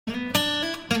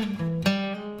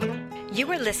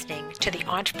You are listening to the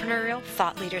Entrepreneurial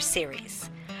Thought Leader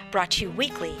Series, brought to you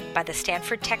weekly by the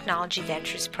Stanford Technology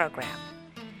Ventures Program.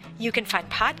 You can find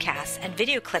podcasts and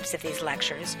video clips of these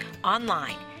lectures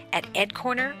online at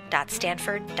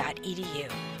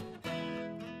edcorner.stanford.edu.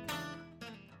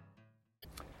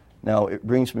 Now, it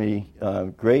brings me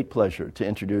great pleasure to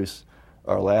introduce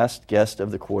our last guest of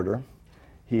the quarter.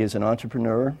 He is an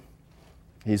entrepreneur,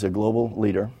 he's a global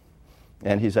leader,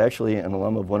 and he's actually an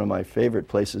alum of one of my favorite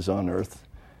places on earth.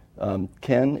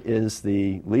 Ken is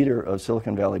the leader of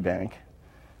Silicon Valley Bank,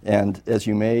 and as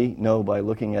you may know by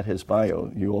looking at his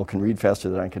bio, you all can read faster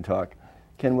than I can talk.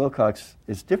 Ken Wilcox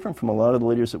is different from a lot of the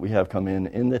leaders that we have come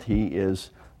in that he is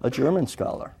a German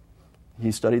scholar.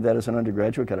 He studied that as an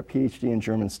undergraduate, got a PhD in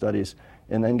German studies,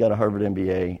 and then got a Harvard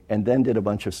MBA, and then did a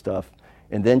bunch of stuff,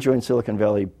 and then joined Silicon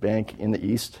Valley Bank in the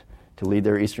East to lead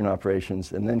their Eastern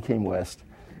operations, and then came West,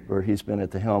 where he's been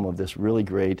at the helm of this really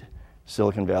great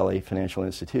Silicon Valley financial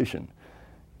institution.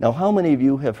 Now, how many of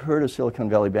you have heard of Silicon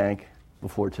Valley Bank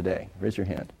before today? Raise your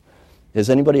hand. Has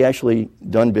anybody actually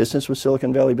done business with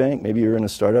Silicon Valley Bank? Maybe you're in a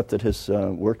startup that has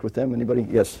worked with them. Anybody?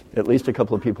 Yes, at least a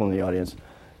couple of people in the audience.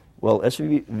 Well,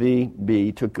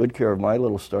 SVB took good care of my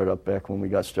little startup back when we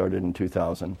got started in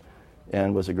 2000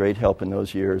 and was a great help in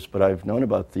those years. But I've known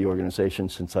about the organization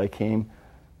since I came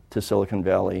to Silicon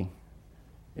Valley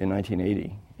in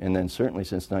 1980, and then certainly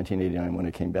since 1989 when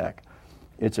it came back.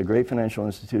 It's a great financial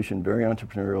institution, very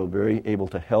entrepreneurial, very able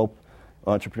to help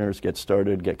entrepreneurs get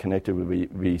started, get connected with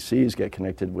VCs, get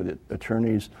connected with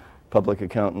attorneys, public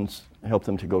accountants, help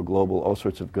them to go global, all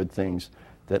sorts of good things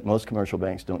that most commercial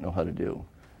banks don't know how to do.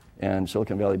 And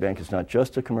Silicon Valley Bank is not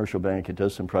just a commercial bank, it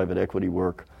does some private equity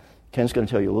work. Ken's going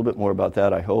to tell you a little bit more about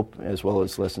that, I hope, as well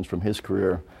as lessons from his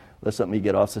career. Let's let me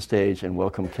get off the stage and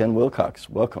welcome Ken Wilcox.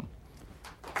 Welcome.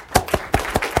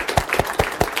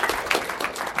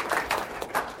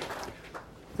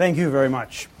 Thank you very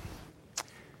much.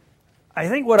 I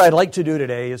think what I'd like to do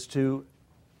today is to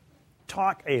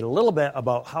talk a little bit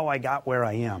about how I got where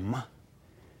I am,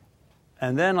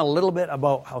 and then a little bit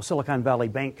about how Silicon Valley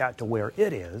Bank got to where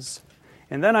it is,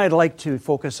 and then I'd like to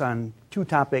focus on two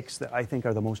topics that I think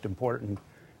are the most important.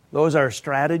 Those are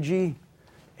strategy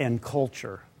and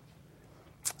culture.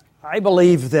 I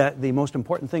believe that the most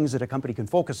important things that a company can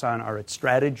focus on are its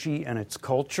strategy and its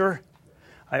culture.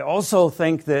 I also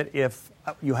think that if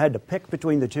you had to pick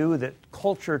between the two, that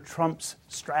culture trumps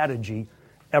strategy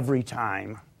every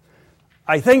time.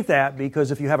 I think that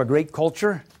because if you have a great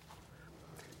culture,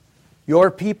 your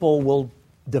people will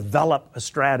develop a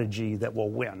strategy that will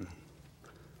win.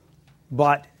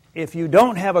 But if you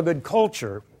don't have a good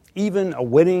culture, even a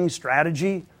winning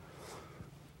strategy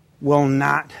will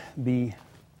not be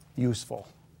useful.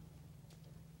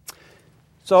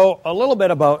 So a little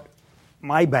bit about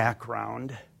my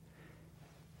background.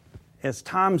 As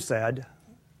Tom said,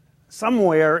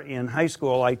 somewhere in high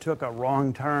school I took a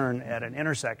wrong turn at an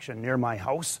intersection near my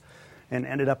house and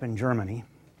ended up in Germany.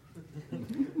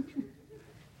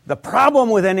 The problem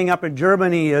with ending up in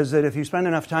Germany is that if you spend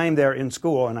enough time there in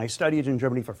school, and I studied in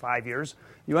Germany for 5 years,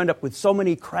 you end up with so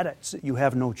many credits that you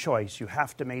have no choice. You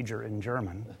have to major in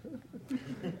German.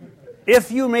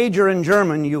 If you major in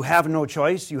German, you have no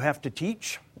choice. You have to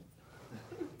teach.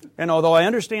 And although I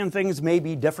understand things may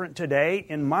be different today,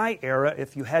 in my era,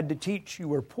 if you had to teach, you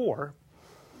were poor.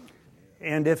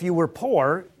 And if you were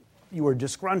poor, you were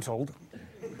disgruntled.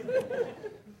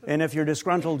 And if you're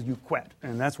disgruntled, you quit.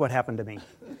 And that's what happened to me.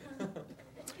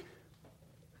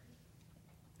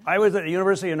 I was at the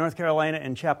University of North Carolina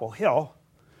in Chapel Hill,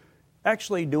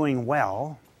 actually doing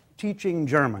well, teaching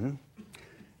German.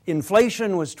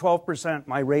 Inflation was 12%,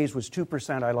 my raise was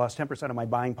 2%, I lost 10% of my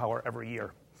buying power every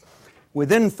year.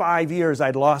 Within 5 years,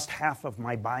 I'd lost half of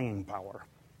my buying power.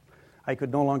 I could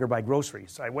no longer buy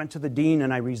groceries. I went to the dean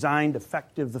and I resigned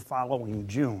effective the following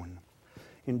June.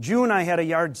 In June, I had a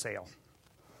yard sale.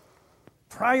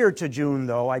 Prior to June,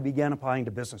 though, I began applying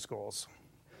to business schools.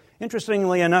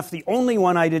 Interestingly enough, the only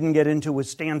one I didn't get into was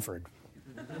Stanford.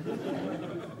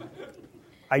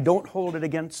 I don't hold it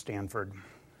against Stanford.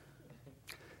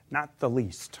 Not the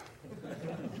least.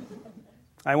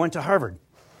 I went to Harvard.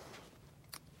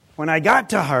 When I got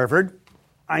to Harvard,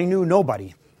 I knew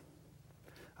nobody.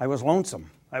 I was lonesome.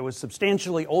 I was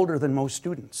substantially older than most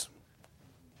students.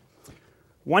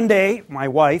 One day, my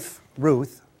wife,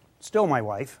 Ruth, still my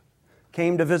wife,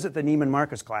 came to visit the Neiman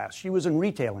Marcus class. She was in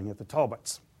retailing at the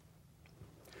Talbots.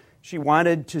 She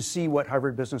wanted to see what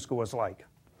Harvard Business School was like.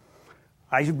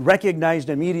 I recognized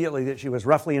immediately that she was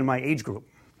roughly in my age group.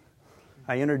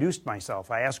 I introduced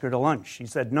myself. I asked her to lunch. She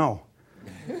said no.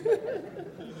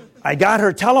 I got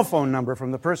her telephone number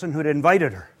from the person who'd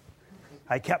invited her.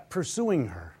 I kept pursuing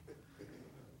her.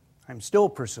 I'm still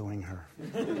pursuing her.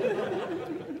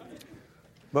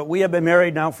 But we have been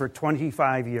married now for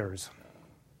 25 years.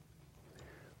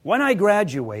 When I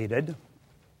graduated,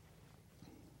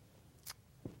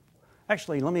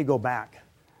 actually, let me go back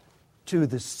to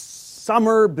the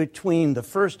summer between the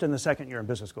first and the second year in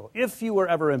business school. If you were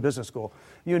ever in business school,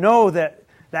 you know that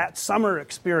that summer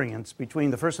experience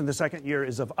between the first and the second year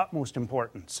is of utmost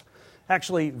importance.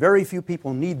 Actually, very few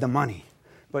people need the money,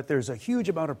 but there's a huge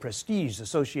amount of prestige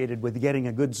associated with getting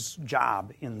a good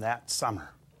job in that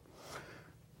summer.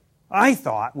 I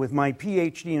thought with my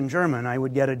PhD in German I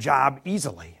would get a job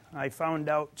easily. I found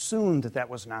out soon that that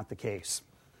was not the case.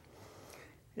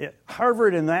 At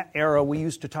Harvard in that era, we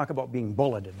used to talk about being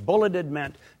bulleted. Bulleted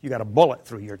meant you got a bullet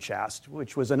through your chest,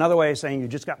 which was another way of saying you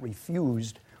just got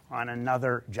refused on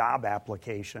another job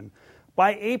application.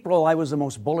 By April, I was the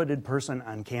most bulleted person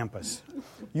on campus.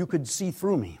 You could see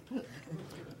through me.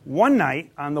 One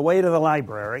night, on the way to the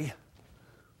library,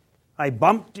 I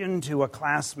bumped into a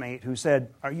classmate who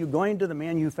said, "Are you going to the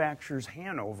Manufacturers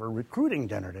Hanover recruiting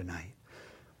dinner tonight?"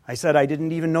 I said, "I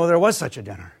didn't even know there was such a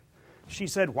dinner." She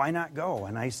said, "Why not go?"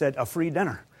 And I said, "A free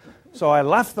dinner." So I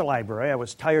left the library. I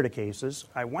was tired of cases.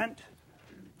 I went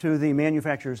to the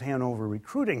Manufacturers Hanover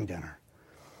recruiting dinner.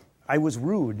 I was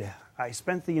rude. I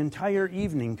spent the entire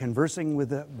evening conversing with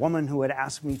the woman who had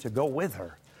asked me to go with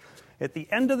her. At the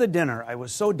end of the dinner, I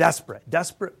was so desperate.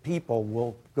 Desperate people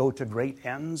will go to great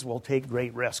ends, will take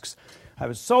great risks. I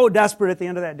was so desperate at the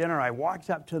end of that dinner, I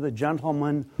walked up to the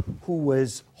gentleman who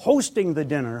was hosting the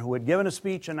dinner, who had given a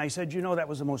speech, and I said, "You know, that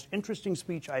was the most interesting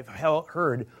speech I've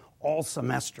heard all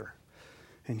semester."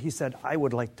 And he said, "I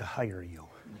would like to hire you."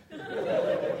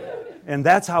 And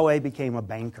that's how I became a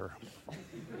banker.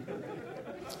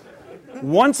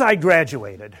 Once I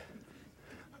graduated,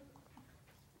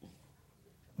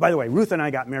 by the way, Ruth and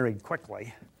I got married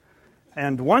quickly.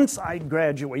 And once I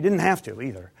graduated, didn't have to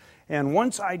either. And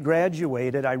once I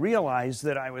graduated, I realized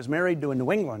that I was married to a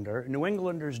New Englander. New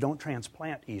Englanders don't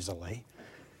transplant easily.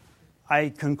 I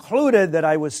concluded that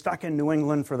I was stuck in New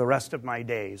England for the rest of my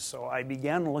days. So I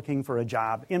began looking for a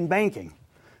job in banking,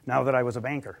 now that I was a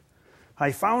banker.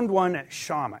 I found one at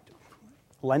Shawmut,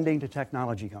 lending to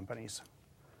technology companies.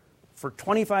 For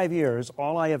 25 years,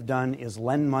 all I have done is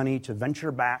lend money to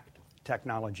venture-backed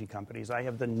technology companies. I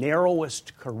have the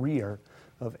narrowest career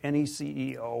of any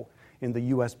CEO in the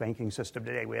U.S. banking system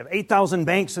today. We have 8,000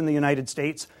 banks in the United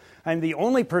States. I'm the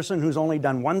only person who's only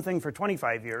done one thing for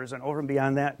 25 years, and over and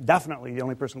beyond that, definitely the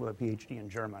only person with a PhD in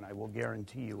German. I will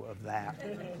guarantee you of that.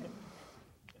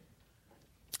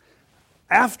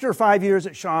 After 5 years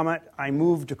at Shawmut, I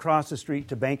moved across the street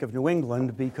to Bank of New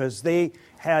England because they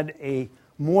had a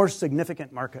more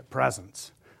significant market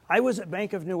presence. I was at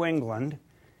Bank of New England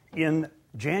in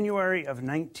January of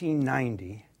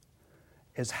 1990,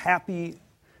 as happy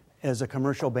as a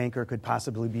commercial banker could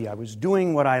possibly be. I was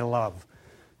doing what I love,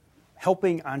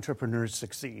 helping entrepreneurs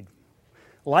succeed.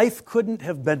 Life couldn't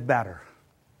have been better.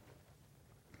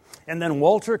 And then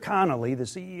Walter Connolly, the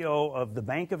CEO of the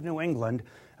Bank of New England,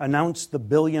 announced the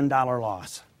billion-dollar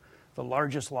loss, the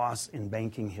largest loss in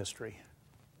banking history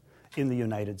in the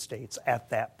United States at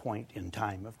that point in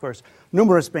time. Of course,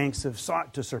 numerous banks have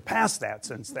sought to surpass that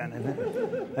since then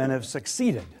and have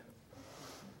succeeded.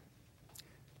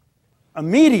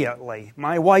 Immediately,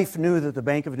 my wife knew that the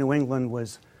Bank of New England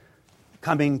was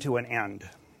coming to an end.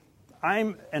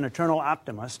 I'm an eternal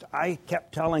optimist. I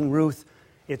kept telling Ruth,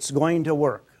 it's going to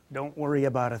work. Don't worry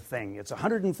about a thing. It's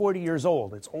 140 years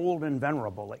old. It's old and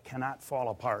venerable. It cannot fall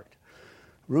apart.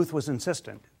 Ruth was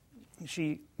insistent.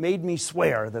 She made me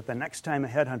swear that the next time a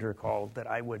headhunter called that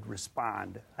I would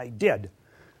respond. I did.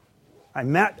 I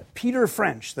met Peter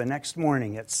French the next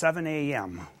morning at 7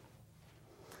 a.m.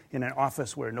 in an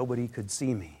office where nobody could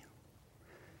see me.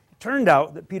 It turned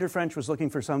out that Peter French was looking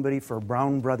for somebody for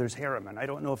Brown Brothers Harriman. I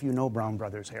don't know if you know Brown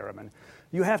Brothers Harriman.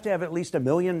 You have to have at least $1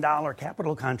 million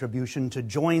capital contribution to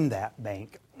join that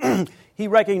bank. He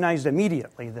recognized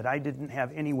immediately that I didn't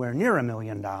have anywhere near $1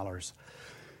 million.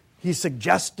 He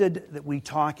suggested that we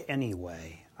talk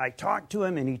anyway. I talked to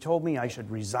him, and he told me I should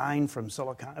resign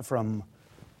from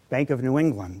Bank of New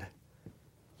England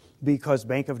because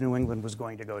Bank of New England was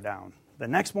going to go down. The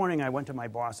next morning, I went to my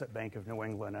boss at Bank of New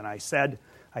England, and I said,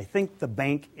 I think the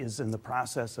bank is in the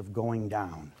process of going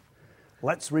down.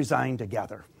 Let's resign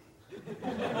together.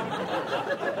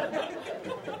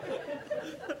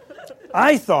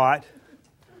 I thought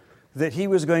that he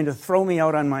was going to throw me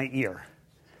out on my ear.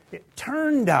 It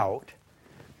turned out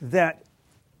that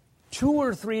 2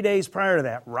 or 3 days prior to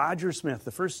that, Roger Smith,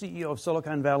 the first CEO of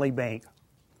Silicon Valley Bank,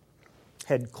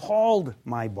 had called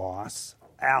my boss,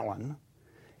 Alan,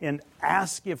 and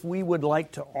ask if we would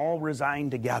like to all resign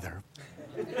together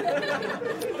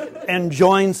and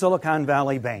join Silicon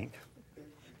Valley Bank.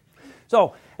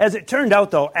 So, as it turned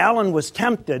out, though, Alan was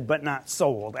tempted but not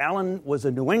sold. Alan was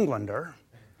a New Englander,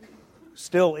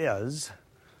 still is,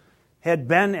 had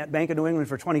been at Bank of New England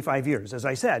for 25 years. As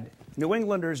I said, New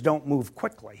Englanders don't move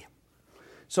quickly.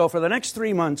 So for the next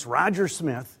 3 months, Roger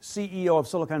Smith, CEO of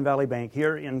Silicon Valley Bank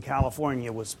here in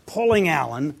California, was pulling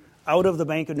Alan out of the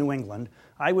Bank of New England.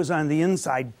 I was on the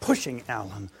inside pushing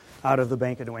Alan out of the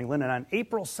Bank of New England. And on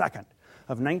April 2nd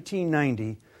of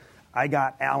 1990, I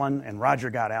got Alan and Roger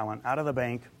got Alan out of the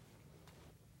bank.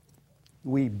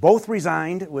 We both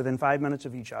resigned within 5 minutes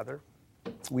of each other.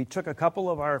 We took a couple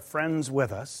of our friends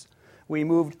with us. We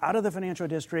moved out of the financial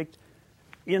district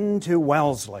into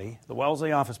Wellesley, the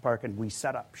Wellesley office park, and we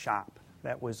set up shop.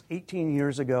 That was 18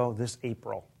 years ago this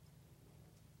April.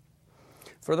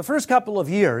 For the first couple of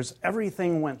years,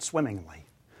 everything went swimmingly.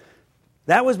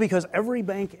 That was because every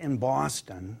bank in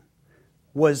Boston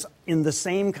was in the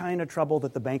same kind of trouble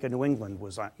that the Bank of New England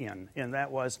was in, and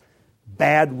that was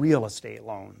bad real estate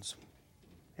loans.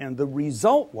 And the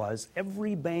result was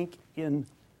every bank in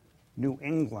New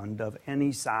England of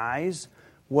any size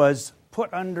was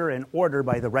put under an order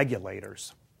by the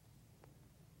regulators.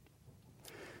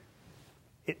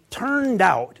 It turned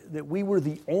out that we were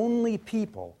the only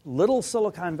people, little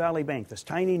Silicon Valley Bank, this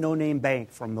tiny no-name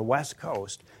bank from the West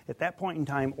Coast, at that point in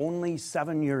time only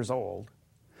 7 years old,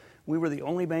 we were the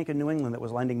only bank in New England that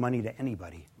was lending money to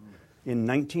anybody in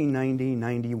 1990,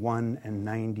 91, and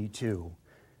 92,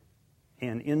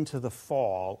 and into the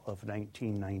fall of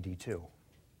 1992.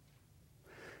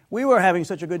 We were having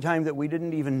such a good time that we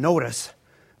didn't even notice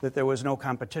that there was no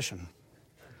competition.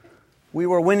 We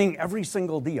were winning every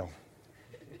single deal.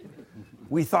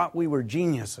 We thought we were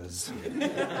geniuses.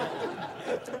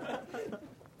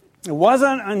 It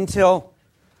wasn't until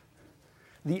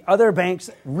the other banks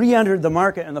re-entered the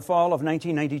market in the fall of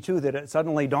 1992 that it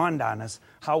suddenly dawned on us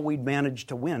how we'd managed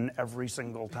to win every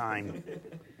single time.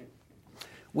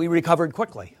 We recovered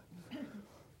quickly.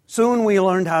 Soon we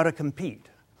learned how to compete.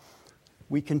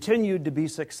 We continued to be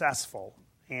successful,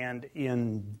 and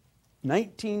in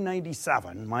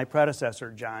 1997, my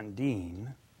predecessor, John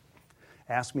Dean,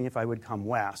 asked me if I would come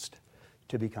west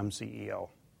to become CEO.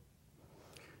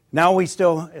 Now we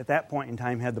still, at that point in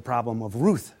time, had the problem of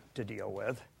Ruth to deal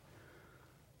with,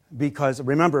 because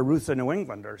remember, Ruth's a New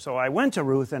Englander. So I went to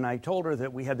Ruth and I told her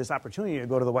that we had this opportunity to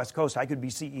go to the West Coast. I could be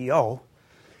CEO,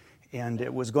 and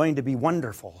it was going to be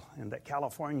wonderful, and that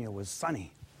California was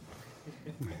sunny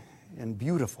and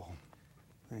beautiful.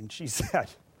 And she said,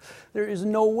 there is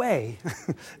no way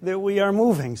that we are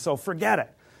moving, so forget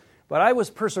it. But I was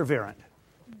perseverant,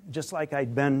 just like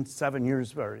I'd been 7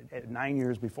 years or 9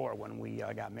 years before when we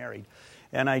got married.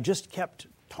 And I just kept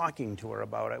talking to her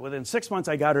about it. Within 6 months,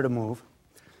 I got her to move.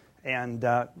 And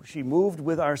she moved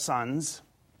with our sons,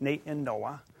 Nate and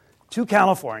Noah, to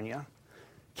California,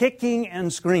 kicking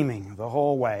and screaming the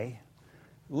whole way.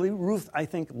 Ruth, I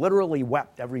think, literally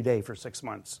wept every day for 6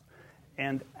 months.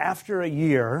 And after a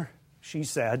year, she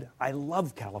said, I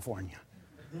love California.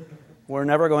 We're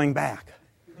never going back.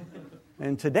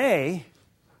 And today,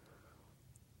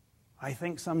 I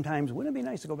think sometimes, wouldn't it be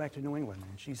nice to go back to New England?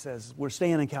 And she says, we're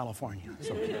staying in California,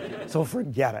 so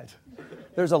forget it.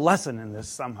 There's a lesson in this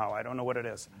somehow. I don't know what it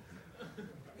is.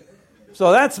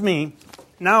 So that's me.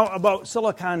 Now about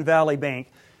Silicon Valley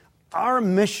Bank. Our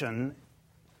mission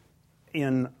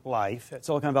in life at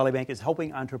Silicon Valley Bank is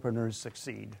helping entrepreneurs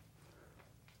succeed.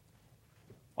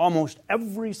 Almost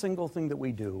every single thing that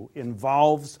we do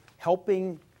involves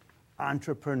helping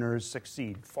entrepreneurs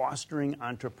succeed, fostering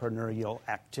entrepreneurial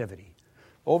activity.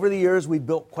 Over the years, we've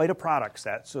built quite a product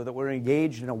set so that we're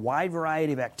engaged in a wide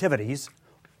variety of activities,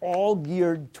 all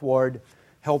geared toward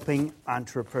helping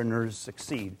entrepreneurs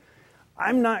succeed.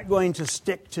 I'm not going to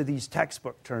stick to these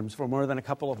textbook terms for more than a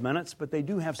couple of minutes, but they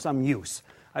do have some use.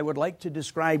 I would like to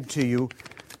describe to you,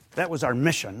 that was our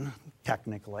mission,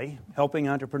 technically, helping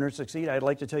entrepreneurs succeed. I'd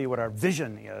like to tell you what our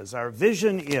vision is. Our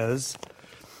vision is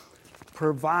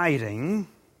providing,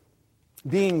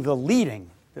 being the leading,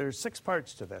 there's 6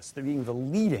 parts to this, being the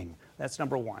leading, that's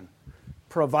number 1,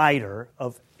 provider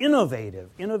of innovative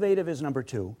is number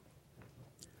 2,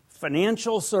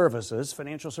 financial services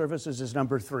is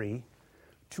number 3,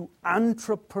 to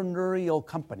entrepreneurial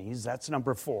companies, that's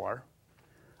number 4,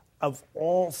 of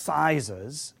all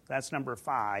sizes, that's number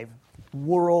 5,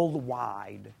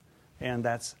 worldwide, and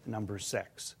that's number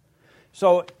 6.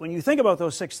 So when you think about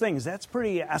those 6 things, that's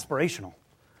pretty aspirational,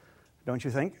 don't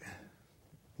you think?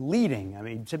 Leading, I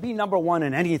mean, to be number 1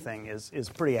 in anything is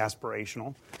pretty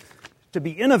aspirational. To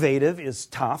be innovative is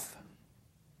tough.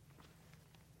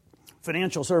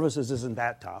 Financial services isn't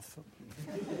that tough.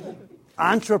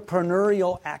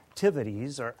 Entrepreneurial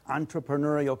activities or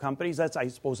entrepreneurial companies, that's, I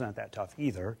suppose, not that tough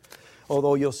either.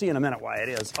 Although you'll see in a minute why it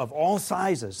is. Of all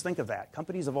sizes, think of that,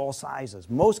 companies of all sizes.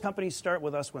 Most companies start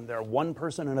with us when they're one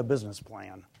person in a business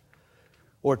plan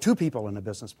or two people in a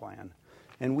business plan.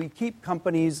 And we keep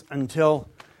companies until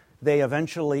they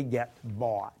eventually get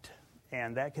bought.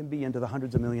 And that can be into the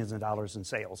hundreds of millions of dollars in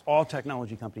sales. All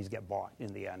technology companies get bought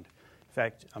in the end. In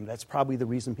fact, that's probably the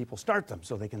reason people start them,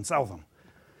 so they can sell them.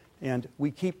 And we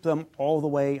keep them all the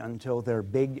way until they're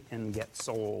big and get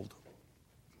sold.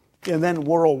 And then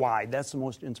worldwide, that's the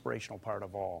most inspirational part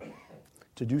of all.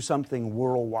 To do something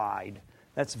worldwide,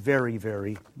 that's very,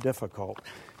 very difficult.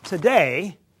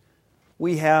 Today,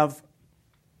 we have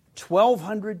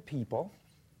 1,200 people.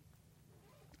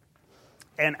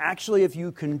 And actually, if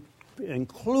you can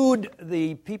include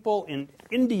the people in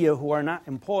India who are not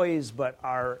employees but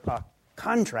are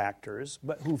contractors,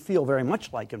 but who feel very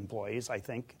much like employees, I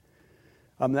think,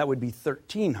 that would be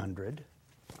 1,300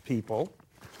 people.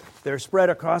 They're spread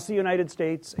across the United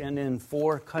States and in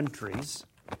 4 countries,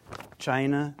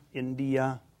 China,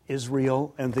 India,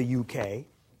 Israel, and the UK.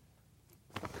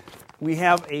 We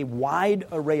have a wide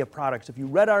array of products. If you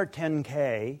read our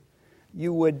 10K,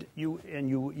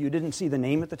 you didn't see the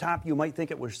name at the top, you might think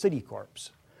it was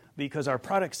Citicorp's, because our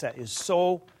product set is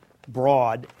so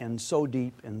broad and so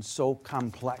deep and so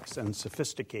complex and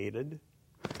sophisticated.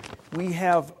 We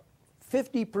have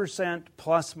 50%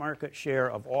 plus market share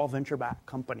of all venture-backed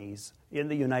companies in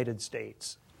the United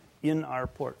States in our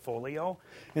portfolio.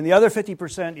 And the other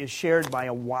 50% is shared by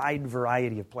a wide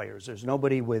variety of players. There's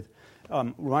nobody with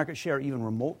market share even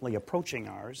remotely approaching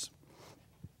ours.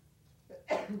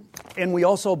 And we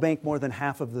also bank more than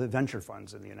half of the venture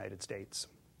funds in the United States,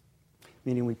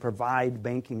 meaning we provide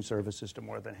banking services to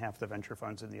more than half the venture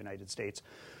funds in the United States.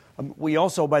 We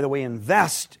also, by the way,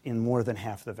 invest in more than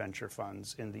half the venture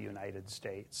funds in the United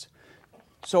States.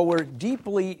 So we're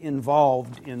deeply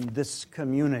involved in this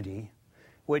community,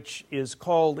 which is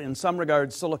called, in some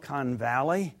regards, Silicon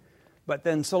Valley. But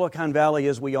then Silicon Valley,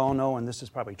 as we all know, and this is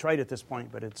probably trite at this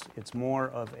point, but it's more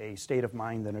of a state of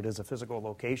mind than it is a physical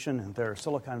location. And there are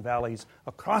Silicon Valleys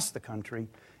across the country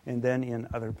and then in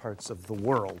other parts of the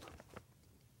world.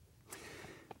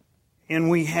 And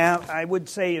we have, I would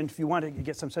say, and if you want to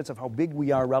get some sense of how big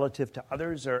we are relative to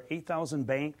others, there are 8,000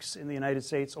 banks in the United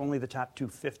States. Only the top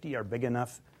 250 are big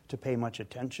enough to pay much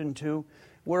attention to.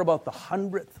 We're about the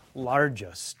 100th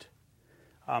largest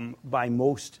by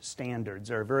most standards.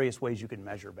 There are various ways you can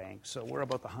measure banks. So we're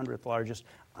about the 100th largest.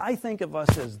 I think of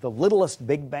us as the littlest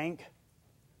big bank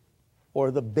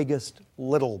or the biggest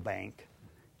little bank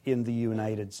in the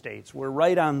United States. We're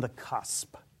right on the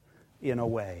cusp, in a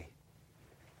way.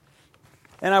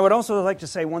 And I would also like to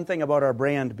say one thing about our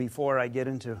brand before I get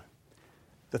into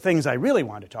the things I really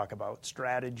want to talk about,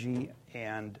 strategy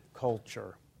and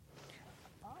culture.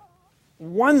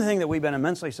 One thing that we've been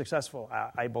immensely successful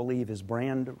at, I believe, is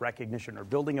brand recognition, or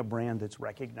building a brand that's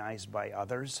recognized by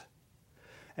others.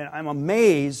 And I'm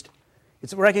amazed,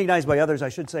 it's recognized by others, I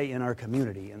should say, in our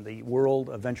community, in the world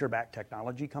of venture-backed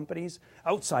technology companies.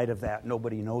 Outside of that,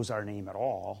 nobody knows our name at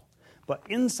all. But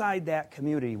inside that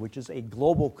community, which is a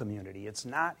global community, it's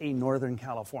not a Northern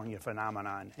California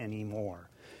phenomenon anymore.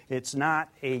 It's not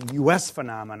a U.S.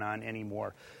 phenomenon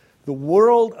anymore. The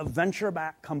world of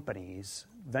venture-backed companies,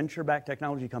 venture-backed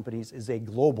technology companies, is a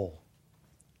global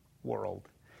world.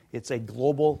 It's a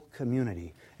global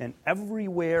community. And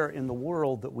everywhere in the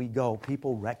world that we go,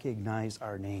 people recognize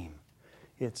our name.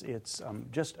 It's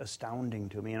just astounding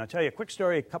to me. And I'll tell you a quick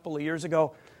story. A couple of years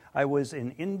ago, I was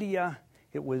in India.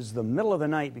 It was the middle of the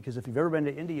night, because if you've ever been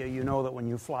to India, you know that when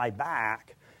you fly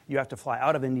back, you have to fly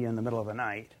out of India in the middle of the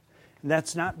night. And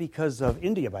that's not because of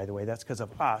India, by the way. That's because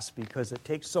of us, because it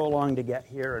takes so long to get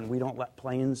here, and we don't let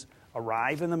planes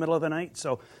arrive in the middle of the night.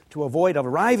 So to avoid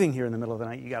arriving here in the middle of the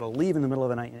night, you got to leave in the middle of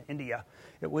the night in India.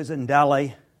 It was in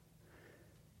Delhi.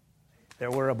 There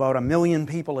were about 1 million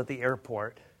people at the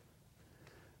airport.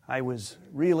 I was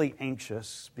really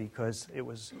anxious because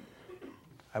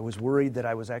I was worried that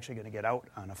I was actually going to get out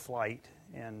on a flight,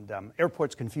 and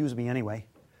airports confuse me anyway.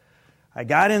 I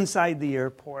got inside the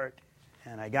airport,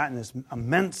 and I got in this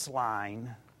immense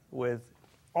line with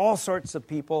all sorts of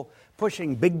people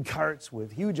pushing big carts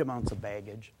with huge amounts of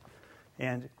baggage.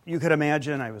 And you could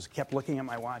imagine, I kept looking at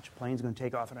my watch. Plane's going to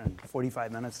take off in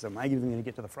 45 minutes. Am I even going to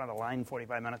get to the front of the line in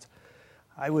 45 minutes?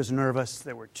 I was nervous.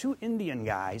 There were 2 Indian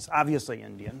guys, obviously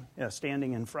Indian,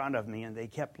 standing in front of me, and they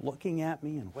kept looking at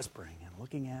me and whispering and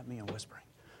looking at me and whispering.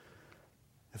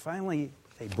 And finally,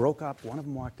 they broke up. One of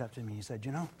them walked up to me and he said,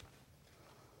 "You know,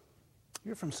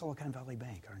 you're from Silicon Valley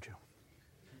Bank, aren't you?"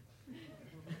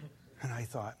 I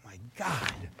thought, my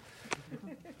God.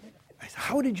 I said,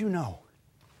 how did you know?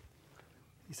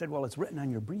 He said, well, it's written on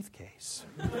your briefcase.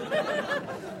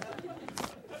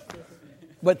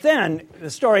 But then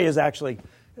the story is actually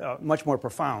much more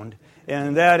profound,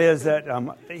 and that is that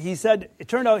he said it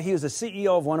turned out he was the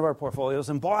CEO of one of our portfolios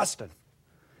in Boston,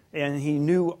 and he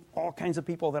knew all kinds of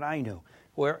people that I knew.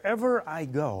 Wherever I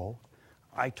go,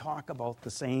 I talk about the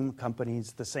same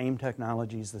companies, the same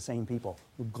technologies, the same people,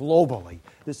 globally.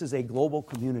 This is a global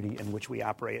community in which we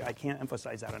operate. I can't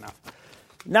emphasize that enough.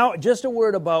 Now, just a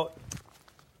word about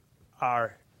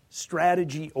our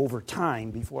strategy over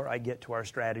time before I get to our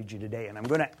strategy today. And I'm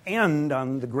going to end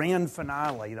on the grand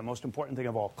finale, the most important thing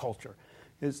of all, culture.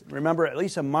 Remember, at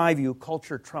least in my view,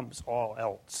 culture trumps all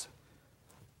else.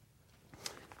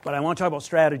 But I want to talk about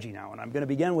strategy now, and I'm going to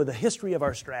begin with the history of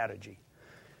our strategy.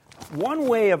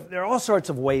 There are all sorts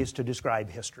of ways to describe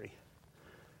history.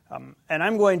 And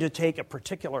I'm going to take a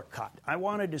particular cut. I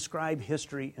want to describe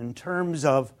history in terms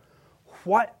of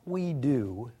what we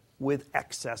do with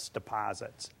excess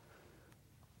deposits.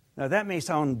 Now, that may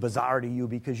sound bizarre to you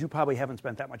because you probably haven't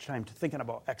spent that much time thinking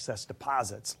about excess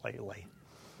deposits lately.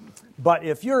 But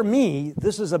if you're me,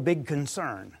 this is a big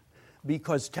concern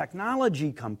because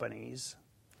technology companies,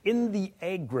 in the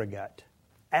aggregate,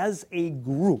 as a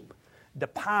group,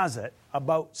 deposit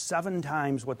about 7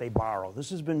 times what they borrow. This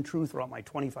has been true throughout my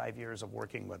 25 years of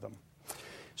working with them.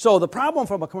 So the problem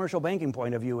from a commercial banking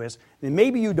point of view is, and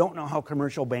maybe you don't know how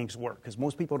commercial banks work, because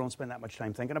most people don't spend that much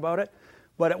time thinking about it,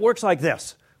 but it works like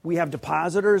this. We have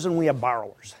depositors and we have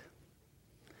borrowers.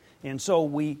 And so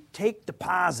we take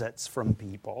deposits from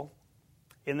people,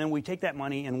 and then we take that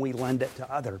money and we lend it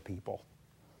to other people.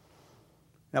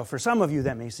 Now, for some of you,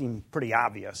 that may seem pretty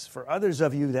obvious. For others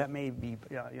of you, that may be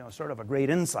sort of a great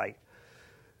insight.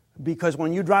 Because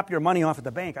when you drop your money off at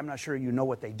the bank, I'm not sure you know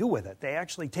what they do with it. They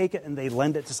actually take it and they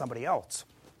lend it to somebody else.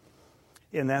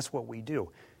 And that's what we do.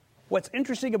 What's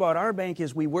interesting about our bank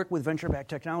is we work with venture-backed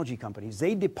technology companies.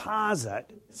 They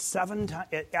deposit 7 times,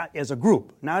 as a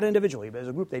group, not individually, but as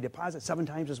a group, they deposit 7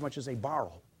 times as much as they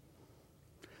borrow.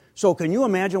 So can you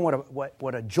imagine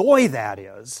what a joy that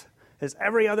is? As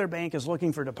every other bank is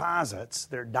looking for deposits,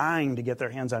 they're dying to get their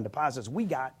hands on deposits. We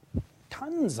got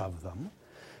tons of them.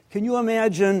 Can you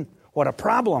imagine what a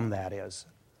problem that is?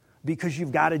 Because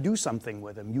you've got to do something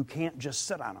with them. You can't just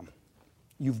sit on them.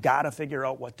 You've got to figure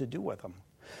out what to do with them.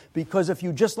 Because if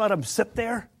you just let them sit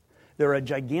there, they're a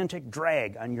gigantic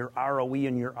drag on your ROE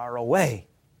and your ROA.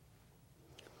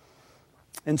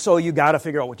 And so you got to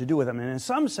figure out what to do with them. And in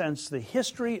some sense, the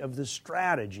history of the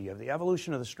strategy, of the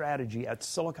evolution of the strategy at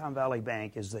Silicon Valley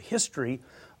Bank is the history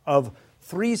of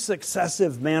 3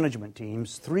 successive management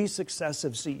teams, 3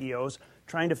 successive CEOs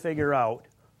trying to figure out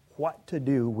what to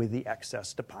do with the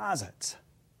excess deposits,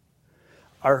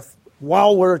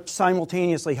 while we're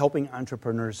simultaneously helping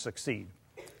entrepreneurs succeed.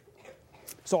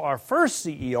 So our first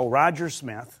CEO, Roger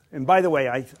Smith, and by the way,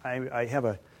 I have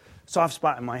a soft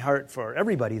spot in my heart for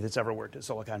everybody that's ever worked at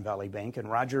Silicon Valley Bank, and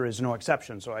Roger is no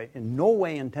exception. So I in no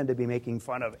way intend to be making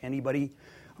fun of anybody,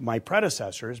 my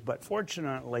predecessors, but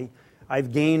fortunately,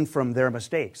 I've gained from their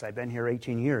mistakes. I've been here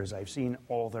 18 years. I've seen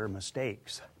all their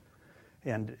mistakes.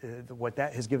 And what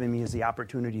that has given me is the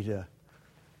opportunity to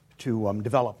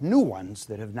develop new ones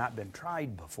that have not been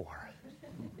tried before.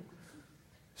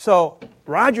 So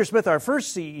Roger Smith, our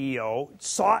first CEO,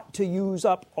 sought to use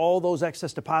up all those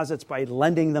excess deposits by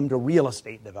lending them to real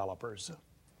estate developers.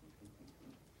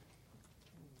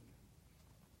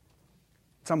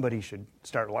 Somebody should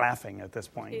start laughing at this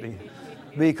point.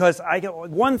 Because I get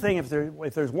one thing, if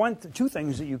there's 2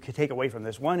 things that you can take away from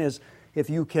this. One is if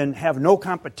you can have no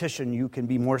competition, you can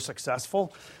be more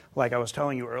successful, like I was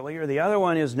telling you earlier. The other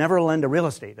one is never lend to real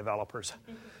estate developers.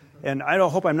 And I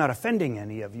hope I'm not offending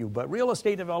any of you, but real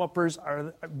estate developers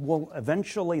will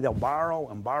eventually, they'll borrow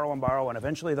and borrow and borrow, and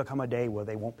eventually there'll come a day where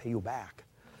they won't pay you back.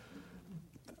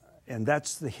 And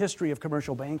that's the history of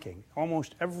commercial banking.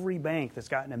 Almost every bank that's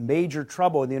gotten in major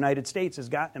trouble in the United States has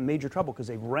gotten in major trouble because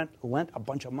they've lent a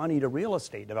bunch of money to real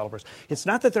estate developers. It's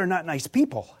not that they're not nice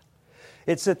people.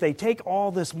 It's that they take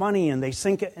all this money and they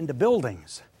sink it into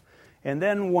buildings. And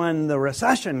then when the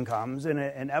recession comes, and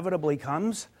it inevitably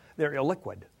comes, they're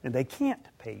illiquid, and they can't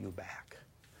pay you back.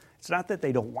 It's not that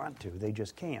they don't want to, they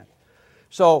just can't.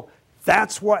 So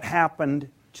that's what happened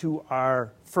to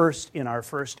our first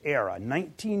era.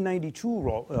 1992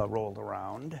 rolled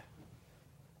around,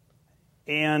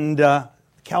 and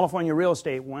California real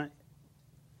estate went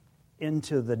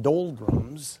into the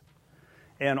doldrums,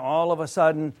 and all of a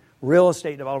sudden, real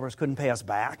estate developers couldn't pay us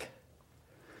back,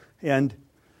 and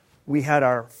we had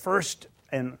our first,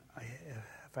 and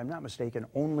if I'm not mistaken,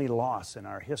 only loss in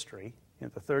our history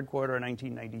in the third quarter of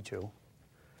 1992.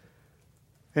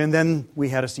 And then we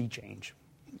had a sea change.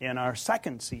 And our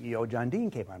second CEO, John Dean,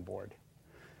 came on board.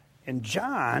 And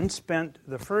John spent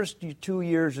the first 2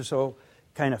 years or so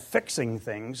kind of fixing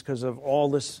things because of all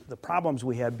the problems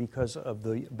we had because of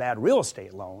the bad real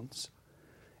estate loans.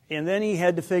 And then he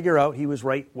had to figure out, he was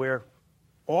right where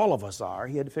all of us are,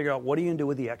 he had to figure out what are you going to do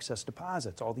with the excess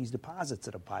deposits, all these deposits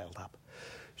that have piled up.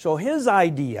 So his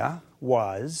idea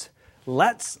was,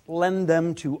 let's lend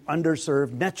them to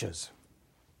underserved niches.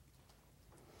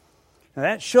 Now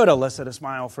that should elicit a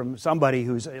smile from somebody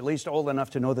who's at least old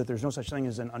enough to know that there's no such thing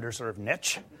as an underserved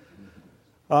niche,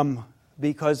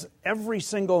 because every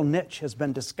single niche has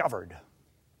been discovered.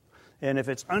 And if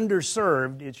it's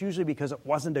underserved, it's usually because it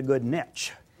wasn't a good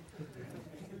niche.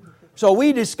 So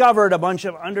we discovered a bunch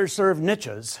of underserved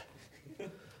niches,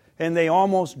 and they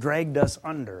almost dragged us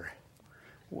under.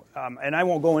 And I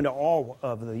won't go into all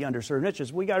of the underserved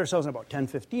niches. We got ourselves in about 10,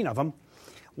 15 of them.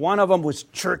 One of them was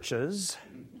churches.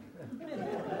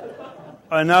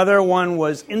 Another one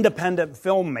was independent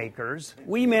filmmakers.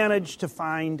 We managed to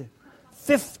find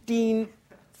 15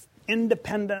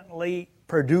 independently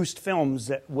produced films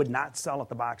that would not sell at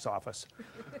the box office.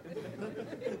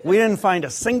 We didn't find a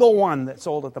single one that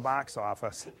sold at the box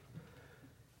office.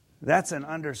 That's an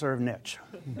underserved niche.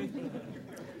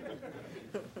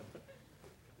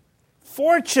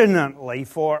 Fortunately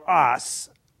for us,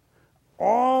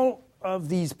 all of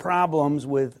these problems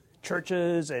with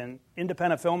churches and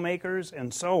independent filmmakers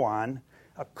and so on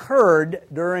occurred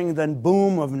during the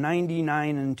boom of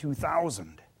 99 and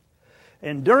 2000.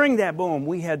 And during that boom,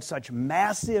 we had such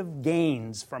massive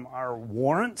gains from our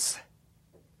warrants.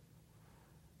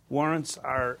 Warrants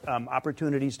are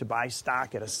opportunities to buy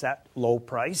stock at a set low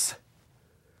price.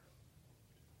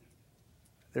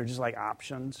 They're just like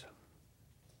options.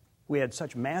 We had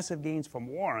such massive gains from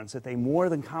warrants that they more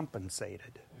than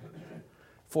compensated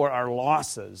for our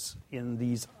losses in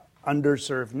these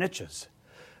underserved niches.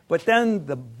 But then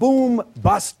the boom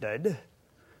busted,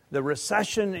 the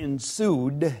recession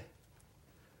ensued,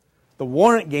 the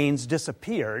warrant gains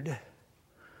disappeared,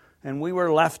 and we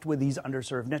were left with these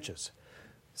underserved niches.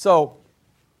 So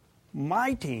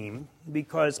my team,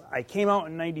 because I came out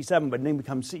in 97 but didn't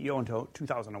become CEO until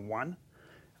 2001,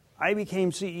 I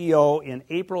became CEO in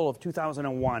April of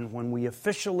 2001 when we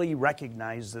officially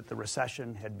recognized that the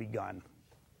recession had begun.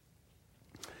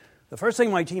 The first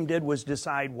thing my team did was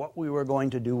decide what we were going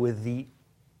to do with the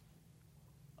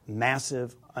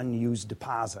massive unused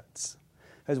deposits.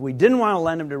 Because we didn't want to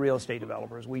lend them to real estate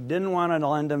developers. We didn't want to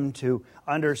lend them to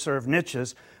underserved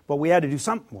niches, but we had to do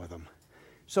something with them.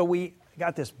 So we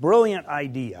got this brilliant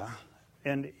idea,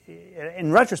 and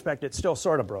in retrospect, it's still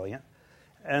sort of brilliant,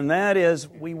 and that is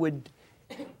we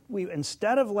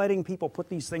instead of letting people put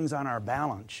these things on our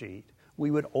balance sheet,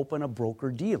 we would open a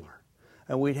broker-dealer.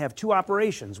 And we'd have two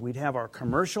operations. We'd have our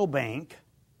commercial bank,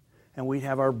 and we'd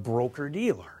have our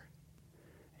broker-dealer.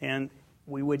 And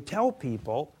we would tell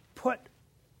people, put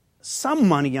some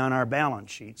money on our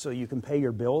balance sheet so you can pay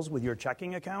your bills with your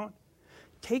checking account.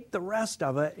 Take the rest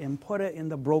of it and put it in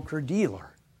the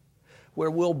broker-dealer,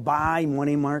 where we'll buy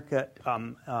money market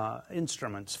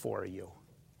instruments for you.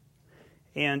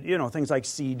 And, things like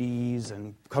CDs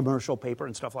and commercial paper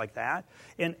and stuff like that.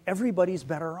 And everybody's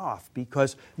better off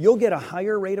because you'll get a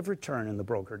higher rate of return in the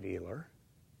broker-dealer,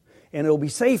 and it'll be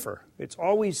safer. It's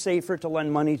always safer to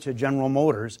lend money to General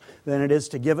Motors than it is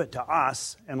to give it to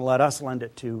us and let us lend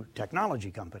it to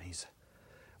technology companies.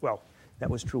 Well, that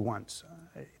was true once.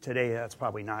 Today, that's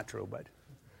probably not true, but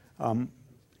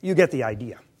you get the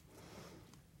idea.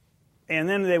 And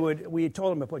then we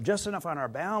told them to put just enough on our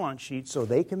balance sheet so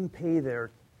they can pay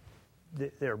their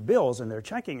bills in their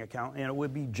checking account, and it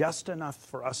would be just enough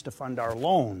for us to fund our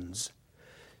loans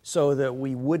so that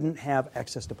we wouldn't have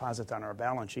excess deposits on our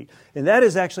balance sheet. And that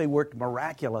has actually worked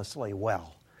miraculously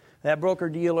well. That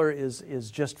broker-dealer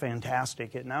is just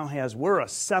fantastic. It now we're a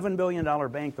 $7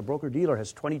 billion bank. The broker-dealer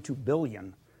has $22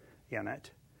 billion in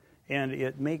it. And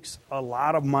it makes a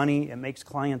lot of money. It makes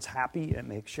clients happy. It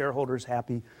makes shareholders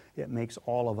happy. It makes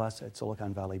all of us at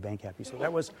Silicon Valley Bank happy. So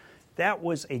that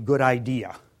was a good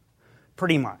idea,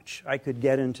 pretty much. I could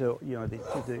get into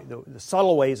the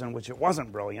subtle ways in which it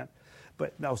wasn't brilliant,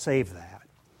 but I'll save that.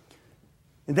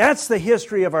 And that's the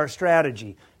history of our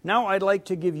strategy. Now I'd like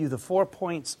to give you the 4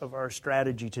 points of our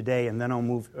strategy today, and then I'll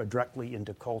move directly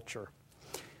into culture.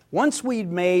 Once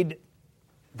we'd made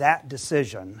that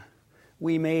decision,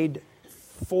 we made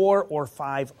 4 or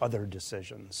 5 other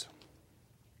decisions.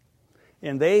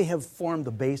 And they have formed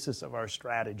the basis of our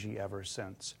strategy ever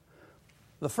since.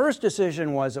 The first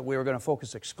decision was that we were going to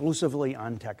focus exclusively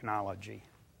on technology.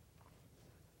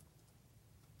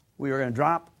 We were going to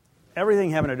drop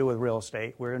everything having to do with real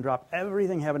estate. We're going to drop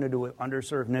everything having to do with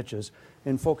underserved niches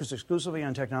and focus exclusively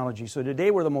on technology. So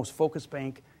today we're the most focused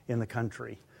bank in the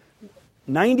country.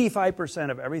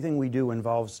 95% of everything we do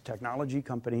involves technology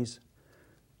companies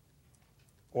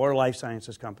or life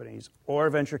sciences companies or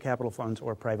venture capital funds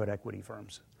or private equity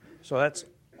firms. So that's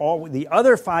all. The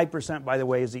other 5%, by the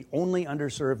way, is the only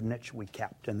underserved niche we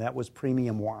kept, and that was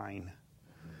premium wine.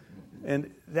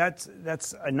 And that's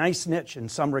a nice niche in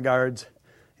some regards,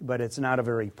 but it's not a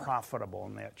very profitable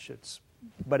niche.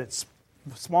 But it's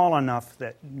small enough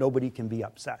that nobody can be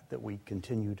upset that we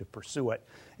continue to pursue it.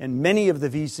 And many of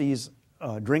the VCs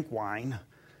drink wine,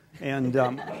 and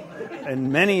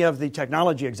many of the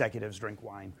technology executives drink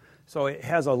wine. So it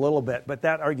has a little bit, but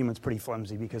that argument's pretty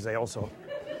flimsy because they also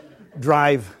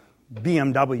drive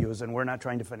BMWs, and we're not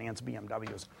trying to finance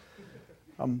BMWs.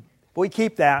 But we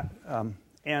keep that.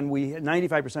 And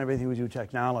 95% of everything we do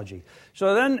technology.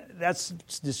 So then that's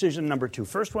decision number 2.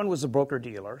 First one was the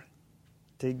broker-dealer,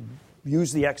 to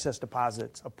use the excess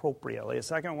deposits appropriately. The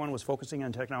second one was focusing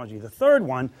on technology. The third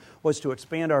one was to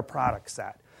expand our product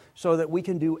set so that we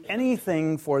can do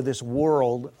anything for this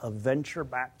world of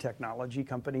venture-backed technology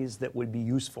companies that would be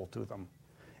useful to them,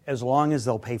 as long as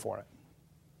they'll pay for it.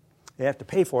 They have to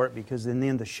pay for it because in the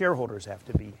end the shareholders have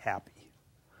to be happy.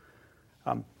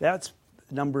 That's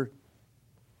number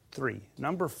 3.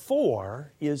 Number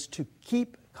 4 is to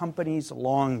keep companies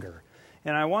longer.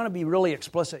 And I want to be really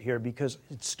explicit here because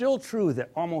it's still true that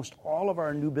almost all of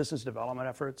our new business development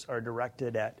efforts are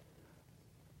directed at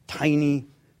tiny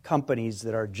companies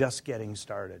that are just getting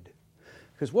started.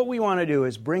 Because what we want to do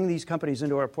is bring these companies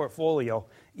into our portfolio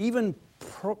even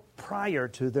prior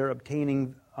to their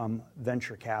obtaining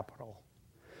venture capital.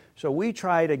 So we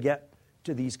try to get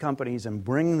to these companies and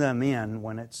bring them in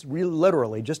when it's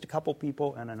literally just a couple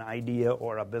people and an idea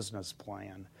or a business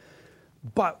plan.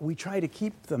 But we try to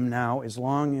keep them now as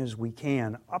long as we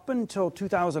can. Up until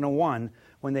 2001,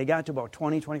 when they got to about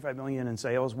 20, 25 million in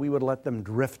sales, we would let them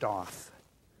drift off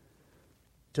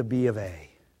to B of A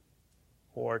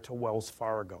or to Wells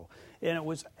Fargo. And it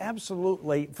was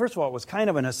absolutely, first of all, it was kind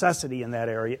of a necessity in that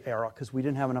era because we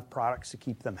didn't have enough products to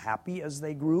keep them happy as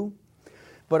they grew.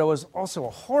 But it was also a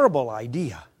horrible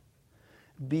idea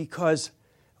because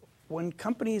when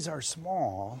companies are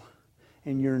small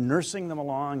and you're nursing them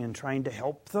along and trying to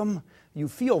help them, you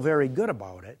feel very good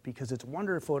about it because it's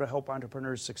wonderful to help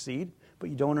entrepreneurs succeed, but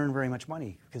you don't earn very much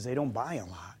money because they don't buy a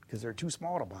lot because they're too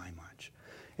small to buy much.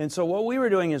 And so what we were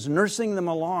doing is nursing them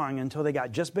along until they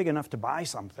got just big enough to buy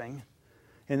something,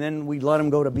 and then we'd let them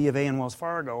go to B of A and Wells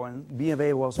Fargo, and B of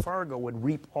A and Wells Fargo would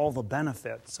reap all the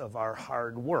benefits of our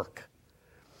hard work.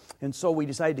 And so we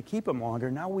decided to keep them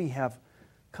longer. Now we have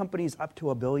companies up to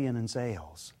 $1 billion in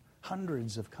sales,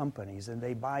 hundreds of companies, and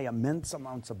they buy immense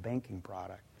amounts of banking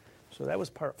product. So that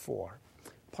was part 4.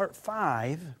 Part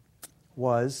 5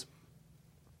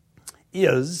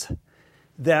 is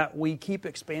that we keep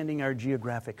expanding our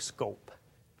geographic scope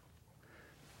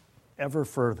ever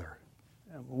further.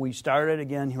 We started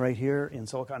again right here in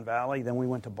Silicon Valley, then we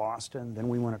went to Boston, then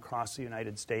we went across the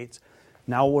United States.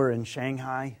 Now we're in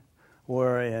Shanghai.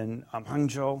 We're in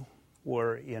Hangzhou,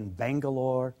 we're in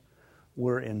Bangalore,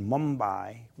 we're in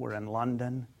Mumbai, we're in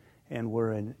London, and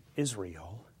we're in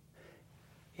Israel.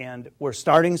 And we're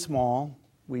starting small.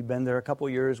 We've been there a couple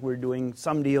years. We're doing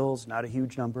some deals, not a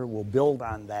huge number. We'll build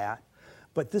on that.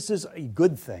 But this is a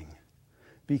good thing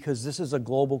because this is a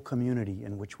global community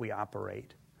in which we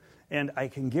operate. And I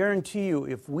can guarantee you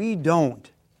if we don't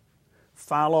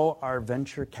follow our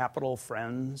venture capital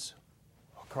friends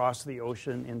across the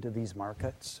ocean into these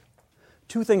markets,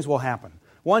 2 things will happen.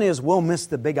 One is we'll miss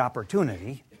the big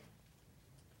opportunity.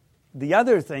 The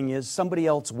other thing is somebody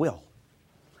else will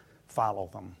follow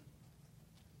them.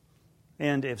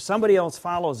 And if somebody else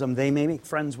follows them, they may make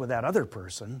friends with that other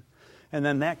person, and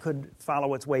then that could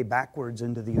follow its way backwards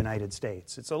into the United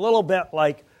States. It's a little bit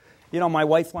like, my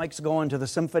wife likes going to the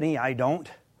symphony, I don't.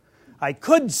 I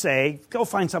could say, go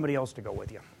find somebody else to go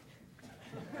with you.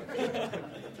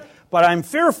 But I'm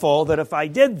fearful that if I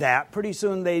did that, pretty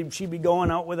soon she'd be going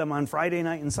out with them on Friday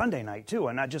night and Sunday night too,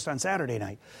 and not just on Saturday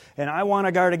night. And I want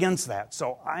to guard against that.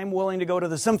 So I'm willing to go to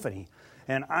the symphony.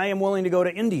 And I am willing to go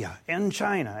to India and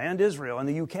China and Israel and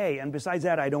the UK. And besides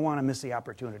that, I don't want to miss the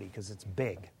opportunity because it's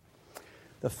big.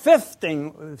 The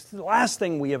last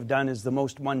thing we have done is the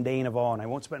most mundane of all, and I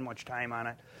won't spend much time on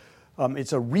it.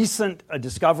 It's a recent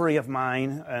discovery of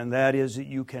mine, and that is that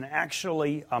you can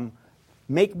actually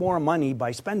make more money by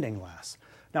spending less.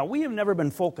 Now, we have never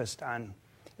been focused on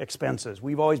expenses.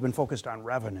 We've always been focused on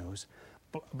revenues.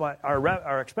 but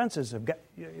our expenses have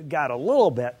got a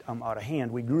little bit out of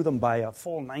hand. We grew them by a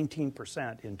full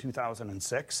 19% in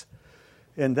 2006.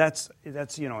 And that's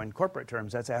in corporate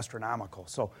terms, that's astronomical.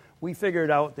 So we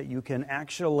figured out that you can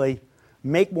actually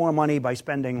make more money by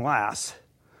spending less.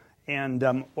 And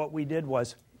what we did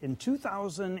was, in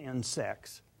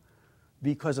 2006,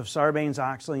 because of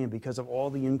Sarbanes-Oxley and because of all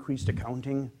the increased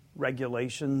accounting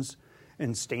regulations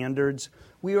and standards,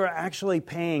 we were actually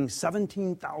paying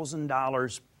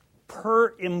 $17,000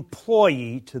 per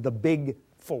employee to the Big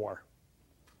Four.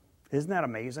 Isn't that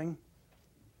amazing?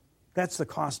 That's the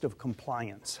cost of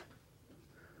compliance.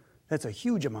 That's a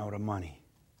huge amount of money.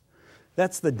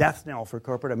 That's the death knell for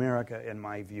corporate America, in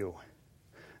my view.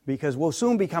 Because we'll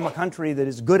soon become a country that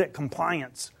is good at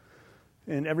compliance,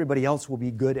 and everybody else will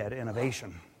be good at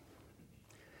innovation.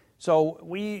 So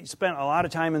we spent a lot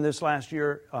of time in this last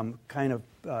year trying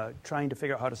to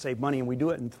figure out how to save money, and we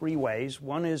do it in three ways.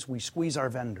 One is we squeeze our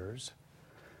vendors.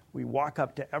 We walk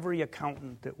up to every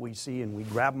accountant that we see, and we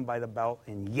grab them by the belt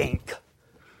and yank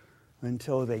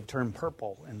until they turn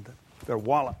purple and their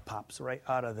wallet pops right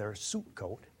out of their suit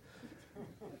coat.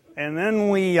 And then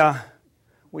we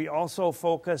also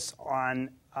focus on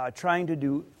trying to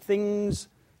do things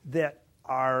that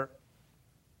are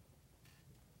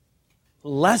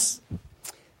that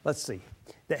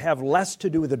have less to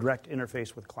do with the direct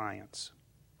interface with clients.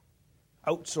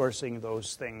 Outsourcing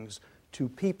those things to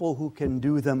people who can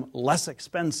do them less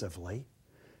expensively,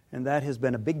 and that has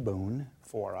been a big boon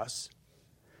for us.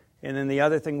 And then the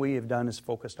other thing we have done is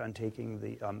focused on taking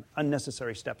the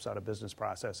unnecessary steps out of business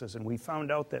processes. And we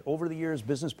found out that over the years,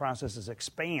 business processes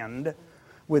expand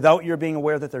without your being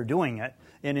aware that they're doing it,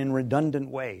 and in redundant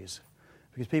ways.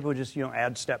 Because people just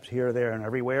add steps here, there, and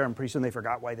everywhere, and pretty soon they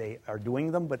forgot why they are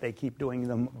doing them, but they keep doing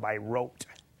them by rote.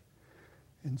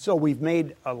 And so we've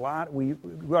made a lot. We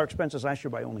grew our expenses last year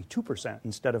by only 2%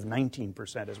 instead of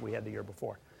 19% as we had the year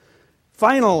before.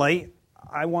 Finally,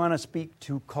 I want to speak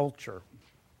to culture.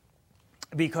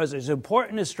 Because as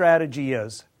important as strategy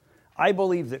is, I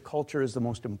believe that culture is the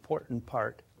most important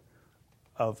part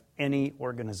of any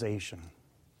organization.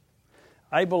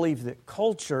 I believe that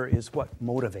culture is what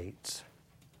motivates.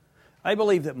 I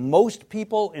believe that most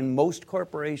people in most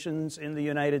corporations in the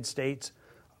United States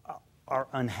are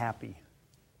unhappy.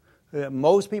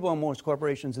 Most people in most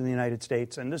corporations in the United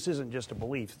States, and this isn't just a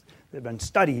belief, there have been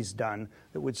studies done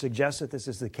that would suggest that this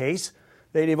is the case.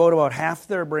 They devote about half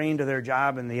their brain to their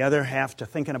job and the other half to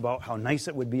thinking about how nice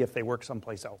it would be if they worked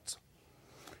someplace else.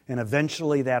 And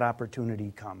eventually that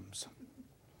opportunity comes.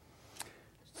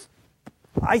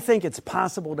 I think it's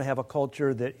possible to have a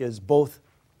culture that is both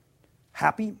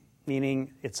happy,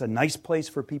 meaning it's a nice place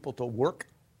for people to work,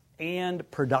 and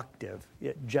productive.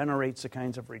 It generates the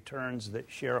kinds of returns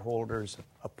that shareholders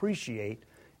appreciate,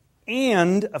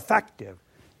 and effective.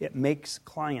 It makes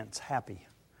clients happy.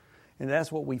 And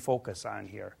that's what we focus on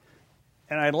here.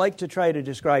 And I'd like to try to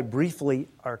describe briefly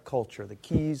our culture, the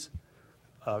keys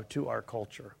to our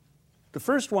culture. The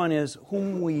first one is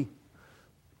whom we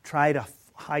try to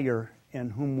hire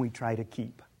and whom we try to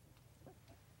keep.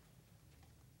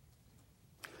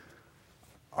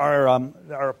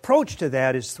 Our approach to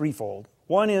that is threefold.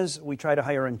 One is we try to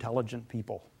hire intelligent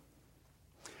people.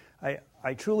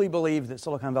 I truly believe that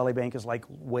Silicon Valley Bank is like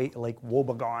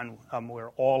Wobegon. We're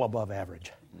all above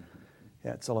average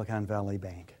at Silicon Valley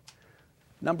Bank.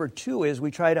 Number two is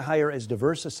we try to hire as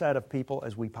diverse a set of people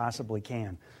as we possibly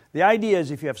can. The idea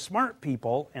is if you have smart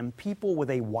people and people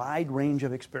with a wide range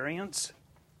of experience,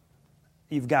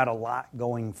 you've got a lot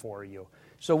going for you.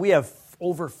 So we have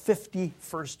over 50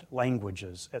 first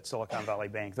languages at Silicon Valley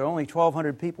Bank. There are only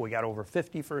 1,200 people. We got over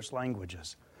 50 first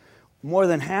languages. More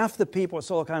than half the people at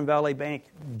Silicon Valley Bank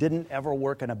didn't ever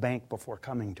work in a bank before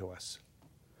coming to us.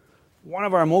 One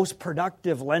of our most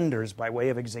productive lenders, by way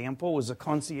of example, was a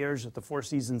concierge at the Four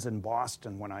Seasons in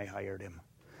Boston when I hired him.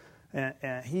 And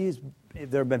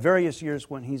there have been various years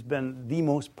when he's been the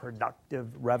most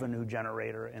productive revenue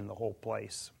generator in the whole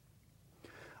place.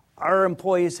 Our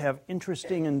employees have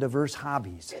interesting and diverse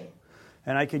hobbies.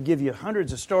 And I could give you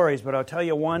hundreds of stories, but I'll tell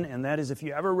you one, and that is if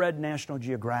you ever read National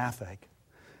Geographic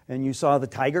and you saw the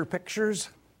tiger pictures,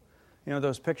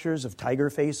 those pictures of tiger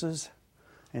faces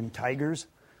and tigers,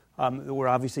 that were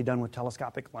obviously done with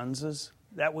telescopic lenses.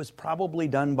 That was probably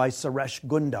done by Suresh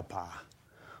Gundappa,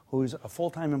 who's a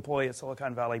full-time employee at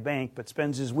Silicon Valley Bank, but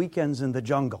spends his weekends in the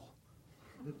jungle.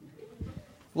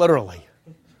 Literally.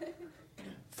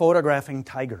 Photographing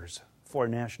tigers for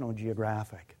National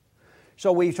Geographic.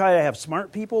 So we try to have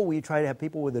smart people. We try to have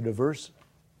people with a diverse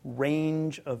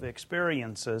range of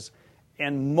experiences.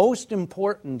 And most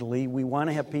importantly, we want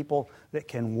to have people that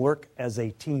can work as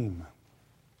a team.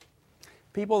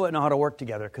 people that know how to work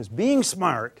together, because being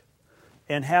smart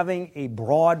and having a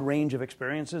broad range of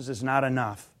experiences is not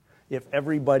enough if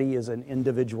everybody is an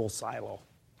individual silo.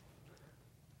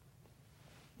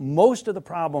 Most of the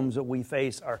problems that we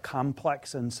face are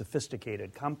complex and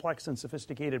sophisticated. Complex and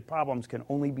sophisticated problems can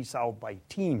only be solved by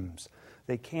teams.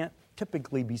 They can't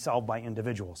typically be solved by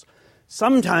individuals.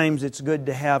 Sometimes it's good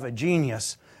to have a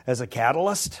genius as a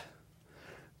catalyst,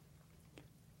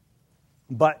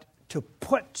 but to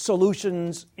put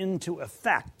solutions into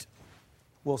effect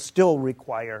will still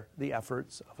require the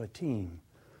efforts of a team.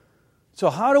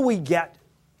 So how do we get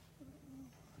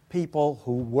people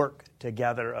who work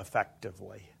together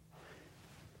effectively?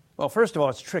 Well, first of all,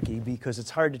 it's tricky because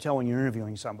it's hard to tell when you're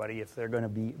interviewing somebody if they're going to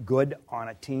be good on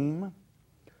a team.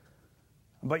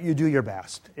 But you do your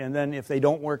best. And then if they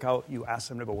don't work out, you ask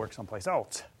them to go work someplace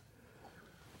else.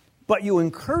 But you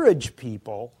encourage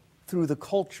people through the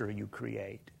culture you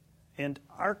create. And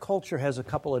our culture has a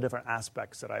couple of different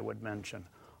aspects that I would mention.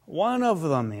 One of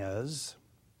them is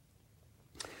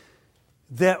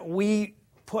that we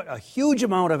put a huge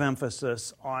amount of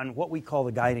emphasis on what we call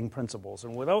the guiding principles.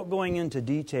 And without going into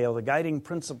detail, the guiding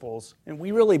principles, and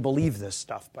we really believe this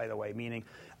stuff, by the way, meaning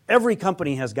every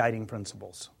company has guiding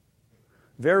principles.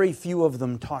 Very few of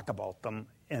them talk about them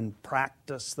and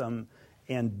practice them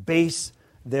and base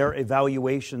their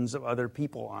evaluations of other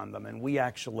people on them, and we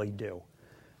actually do.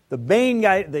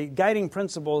 The guiding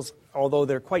principles, although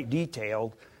they're quite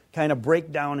detailed, kind of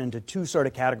break down into two sort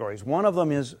of categories. One of them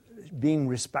is being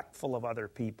respectful of other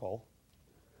people,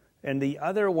 and the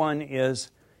other one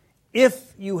is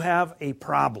if you have a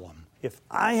problem, if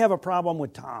I have a problem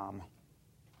with Tom,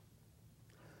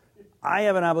 I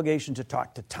have an obligation to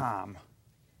talk to Tom,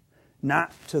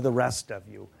 not to the rest of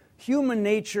you. Human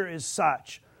nature is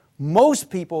such. Most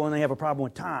people, when they have a problem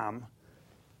with Tom,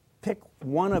 pick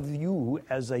one of you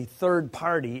as a third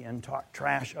party and talk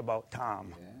trash about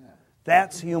Tom. Yeah.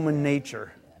 That's human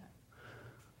nature.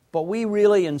 But we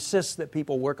really insist that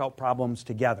people work out problems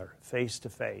together, face to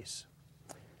face.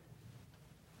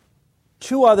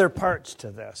 Two other parts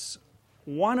to this.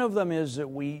 One of them is that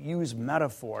we use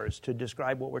metaphors to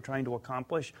describe what we're trying to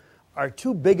accomplish. Our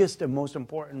two biggest and most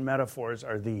important metaphors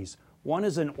are these. One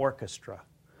is an orchestra.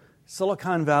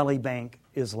 Silicon Valley Bank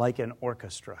is like an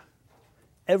orchestra.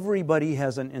 Everybody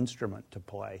has an instrument to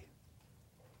play.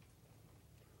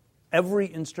 Every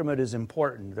instrument is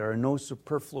important. There are no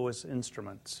superfluous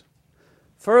instruments.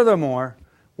 Furthermore,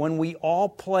 when we all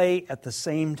play at the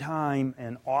same time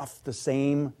and off the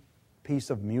same piece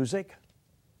of music,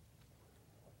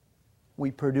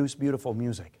 we produce beautiful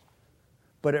music.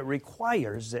 But it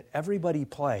requires that everybody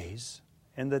plays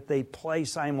and that they play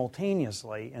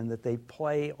simultaneously and that they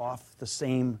play off the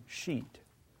same sheet.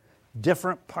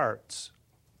 Different parts,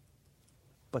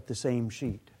 but the same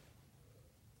sheet.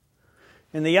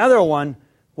 And the other one,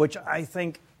 which I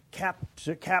think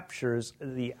captures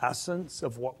the essence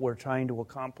of what we're trying to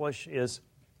accomplish, is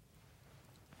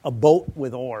a boat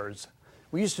with oars.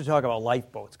 We used to talk about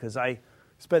lifeboats because I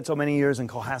spent so many years in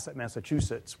Cohasset,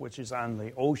 Massachusetts, which is on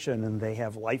the ocean, and they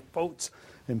have lifeboats.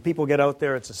 And people get out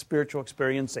there. It's a spiritual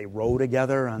experience. They row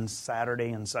together on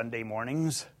Saturday and Sunday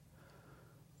mornings.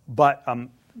 But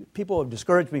people have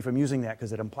discouraged me from using that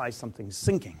because it implies something's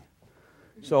sinking.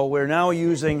 So we're now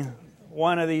using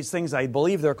one of these things. I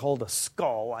believe they're called a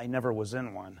scull. I never was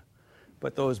in one.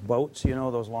 But those boats, you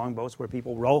know, those long boats where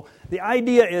people row. The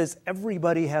idea is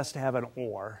everybody has to have an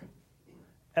oar.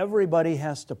 Everybody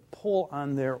has to pull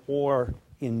on their oar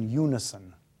in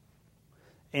unison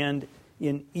and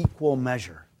in equal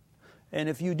measure. And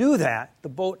if you do that, the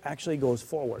boat actually goes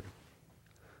forward.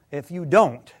 If you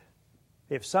don't,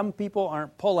 if some people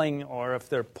aren't pulling, or if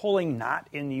they're pulling not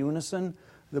in unison,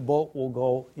 the boat will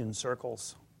go in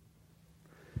circles.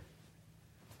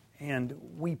 And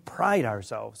we pride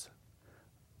ourselves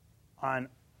on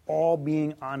all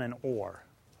being on an oar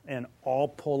and all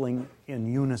pulling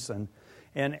in unison.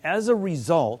 And as a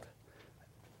result,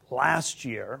 last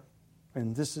year,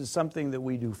 and this is something that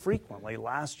we do frequently,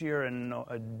 last year in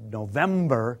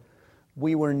November,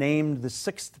 we were named the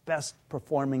 6th best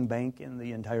performing bank in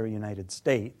the entire United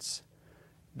States.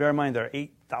 Bear in mind, there are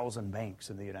 8,000 banks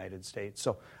in the United States.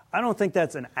 So I don't think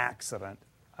that's an accident.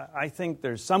 I think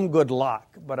there's some good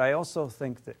luck, but I also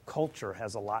think that culture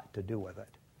has a lot to do with it.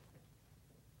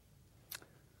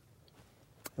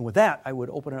 And with that, I would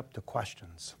open it up to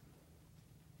questions.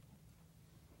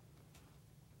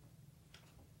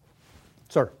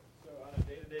 Sir? So on a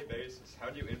day-to-day basis, how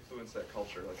do you influence that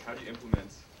culture? Like, how do you implement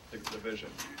the vision?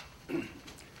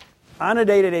 On a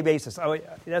day-to-day basis,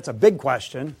 that's a big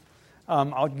question.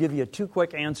 I'll give you 2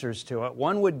 quick answers to it.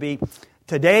 One would be,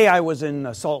 today I was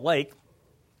in Salt Lake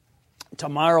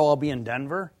Tomorrow I'll be in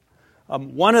Denver.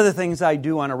 One of the things I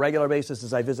do on a regular basis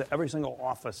is I visit every single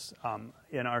office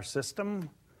in our system,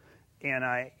 and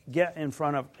I get in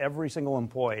front of every single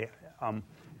employee.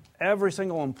 Every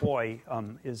single employee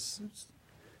is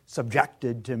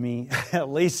subjected to me at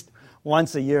least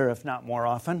once a year, if not more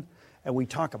often, and we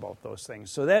talk about those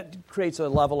things. So that creates a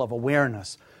level of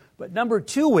awareness. But number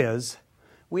two is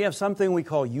we have something we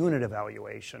call unit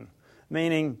evaluation,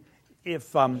 meaning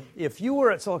if you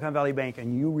were at Silicon Valley Bank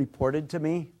and you reported to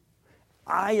me,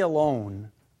 I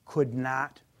alone could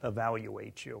not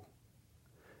evaluate you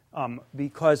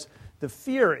because the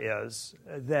fear is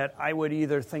that I would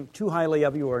either think too highly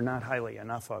of you or not highly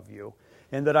enough of you,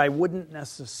 and that I wouldn't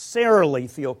necessarily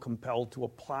feel compelled to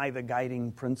apply the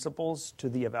guiding principles to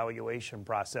the evaluation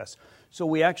process. So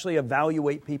we actually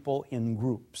evaluate people in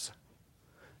groups.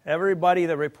 Everybody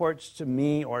that reports to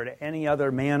me or to any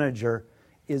other manager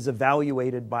is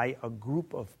evaluated by a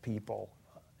group of people.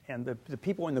 And the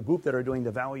people in the group that are doing the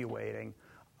evaluating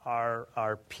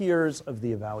are peers of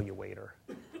the evaluator.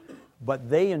 But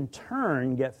they, in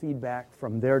turn, get feedback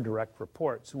from their direct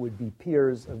reports, who would be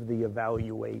peers of the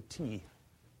evaluatee.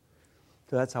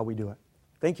 So that's how we do it.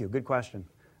 Thank you. Good question.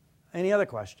 Any other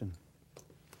question?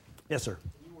 Yes, sir.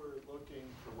 You were looking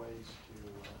for ways to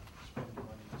spend your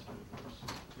money in some diverse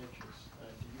niches.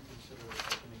 Do you consider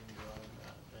opening your own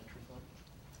venture fund?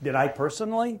 Did I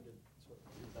personally? Your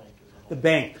bank as a whole. The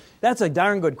bank. That's a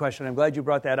darn good question. I'm glad you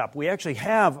brought that up. We actually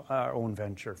have our own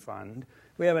venture fund.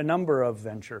 We have a number of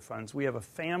venture funds. We have a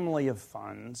family of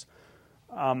funds.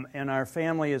 And our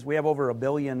family is, we have over $1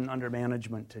 billion under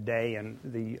management today,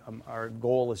 and our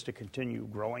goal is to continue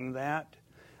growing that.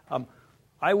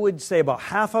 I would say about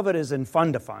half of it is in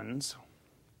fund-to-funds,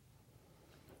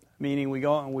 meaning we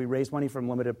go and we raise money from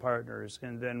limited partners,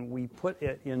 and then we put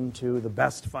it into the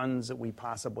best funds that we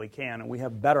possibly can. And we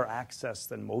have better access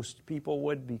than most people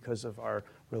would because of our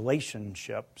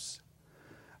relationships.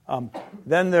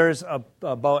 Then there's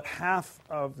about half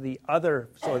of the other,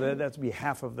 so that would be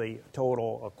half of the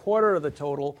total. A quarter of the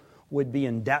total would be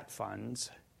in debt funds,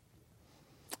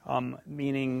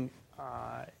 meaning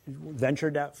venture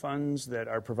debt funds that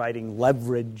are providing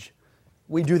leverage.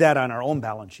 We do that on our own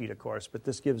balance sheet, of course, but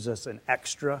this gives us an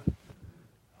extra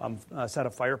set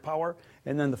of firepower.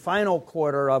 And then the final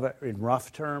quarter of it, in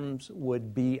rough terms,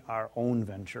 would be our own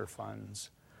venture funds,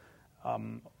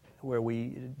 where we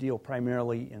deal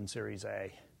primarily in Series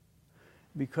A,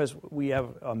 because we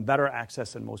have better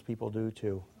access than most people do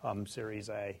to Series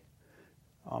A,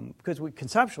 because we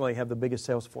conceptually have the biggest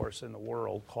sales force in the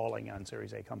world calling on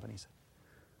Series A companies.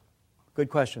 Good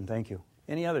question, thank you.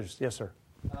 Any others? Yes, sir.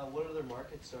 What other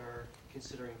markets are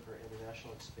considering for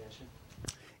international expansion?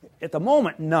 At the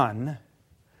moment, none,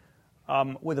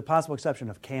 with the possible exception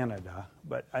of Canada,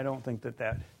 but I don't think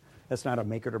that's not a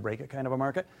make it or break it kind of a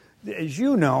market. As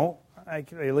you know,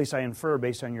 at least I infer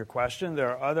based on your question,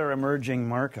 there are other emerging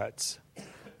markets.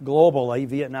 Globally,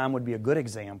 Vietnam would be a good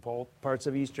example. Parts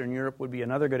of Eastern Europe would be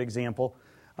another good example.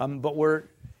 But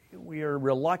we are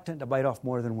reluctant to bite off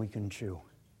more than we can chew.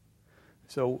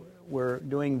 So we're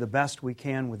doing the best we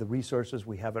can with the resources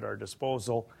we have at our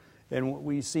disposal. And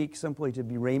we seek simply to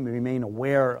remain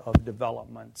aware of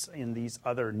developments in these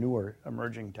other newer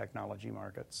emerging technology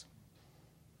markets.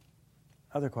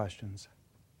 Other questions?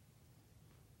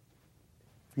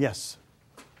 Yes?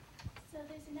 So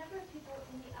there's a number of people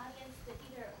in the audience that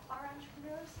either are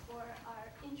entrepreneurs or are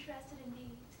interested in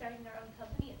starting their own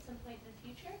company at some point in the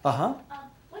future. Uh-huh.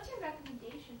 What's your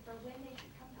recommendation for when they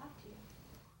should come talk to you?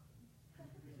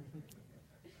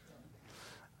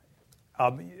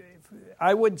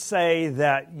 I would say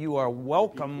that you are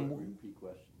welcome.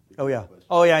 Oh,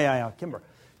 yeah.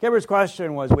 Kimber's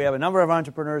question was, we have a number of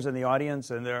entrepreneurs in the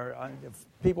audience, and there are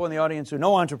people in the audience who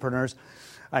know entrepreneurs,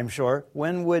 I'm sure.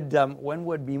 What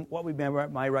would be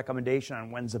my recommendation on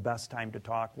when's the best time to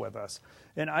talk with us?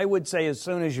 And I would say as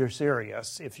soon as you're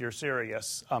serious, if you're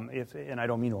serious, and I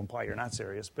don't mean to imply you're not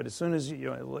serious, but as soon as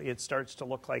it starts to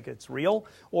look like it's real,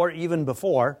 or even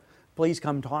before, please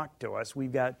come talk to us.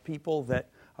 We've got people that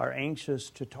are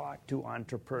anxious to talk to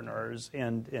entrepreneurs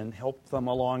and help them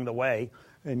along the way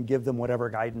and give them whatever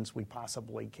guidance we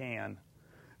possibly can.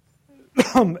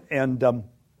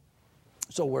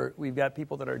 So we've got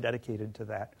people that are dedicated to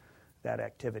that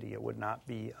activity. It would not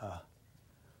be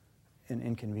an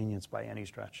inconvenience by any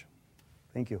stretch.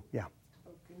 Thank you. Yeah.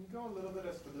 Can you go a little bit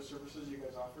as to the services you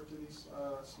guys offer to these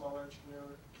smaller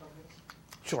entrepreneur companies?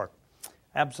 Sure.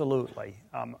 Absolutely.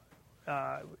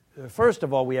 First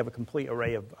of all, we have a complete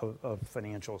array of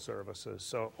financial services.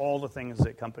 So all the things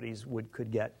that companies could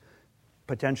get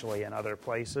potentially in other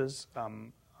places,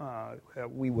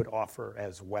 we would offer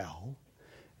as well.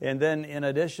 And then in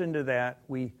addition to that,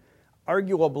 we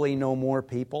arguably know more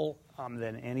people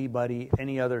than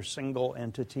any other single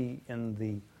entity in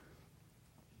the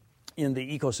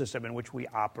ecosystem in which we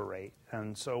operate.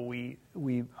 And so we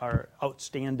are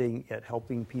outstanding at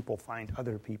helping people find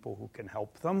other people who can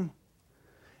help them.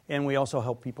 And we also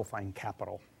help people find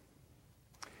capital.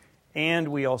 And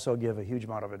we also give a huge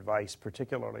amount of advice,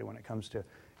 particularly when it comes to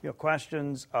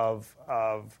questions of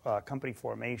company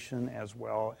formation as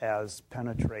well as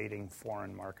penetrating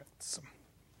foreign markets.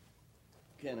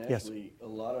 Ken, actually, a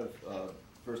lot of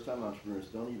first-time entrepreneurs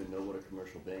don't even know what a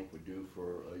commercial bank would do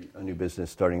for a new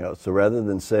business starting out. So rather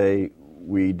than say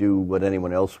we do what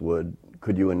anyone else would,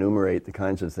 could you enumerate the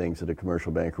kinds of things that a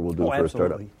commercial banker will do for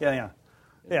absolutely. a startup?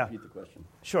 Yeah. Repeat the question.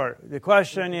 Sure. The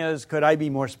question is, could I be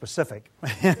more specific?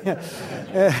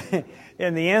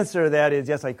 And the answer to that is,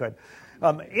 yes, I could.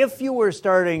 If you were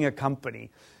starting a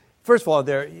company, first of all,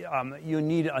 you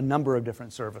need a number of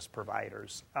different service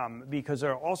providers because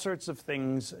there are all sorts of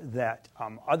things that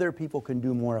other people can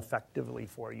do more effectively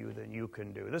for you than you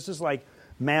can do. This is like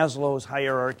Maslow's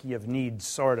hierarchy of needs,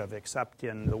 sort of, except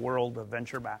in the world of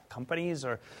venture-backed companies.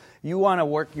 Or you want to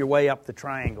work your way up the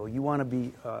triangle. You want to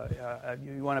be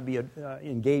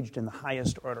engaged in the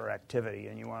highest order activity,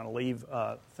 and you want to leave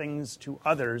things to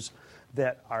others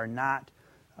that are not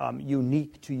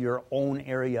unique to your own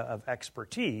area of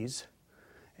expertise.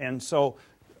 And so,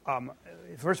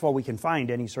 first of all, we can find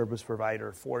any service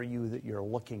provider for you that you're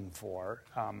looking for.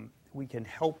 We can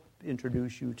help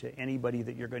introduce you to anybody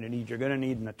that you're going to need. You're going to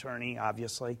need an attorney,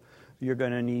 obviously. You're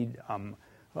going to need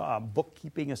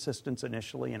bookkeeping assistance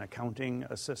initially and accounting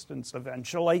assistance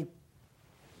eventually.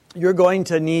 You're going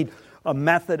to need a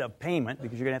method of payment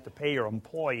because you're going to have to pay your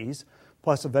employees,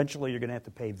 plus eventually you're going to have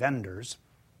to pay vendors.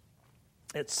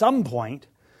 At some point,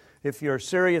 if you're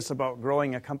serious about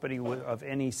growing a company of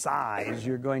any size,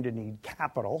 you're going to need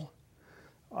capital.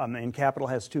 And capital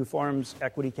has two forms,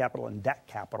 equity capital and debt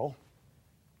capital.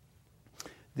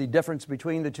 The difference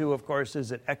between the two, of course, is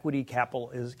that equity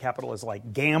capital is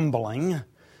like gambling,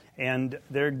 and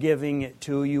they're giving it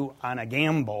to you on a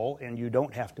gamble, and you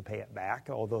don't have to pay it back,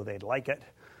 although they'd like it.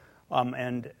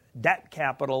 And debt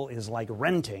capital is like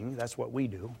renting. That's what we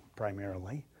do,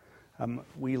 primarily.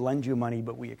 We lend you money,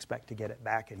 but we expect to get it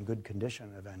back in good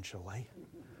condition eventually.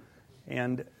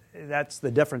 And that's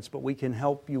the difference, but we can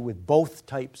help you with both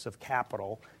types of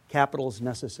capital. Capital is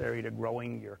necessary to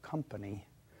growing your company.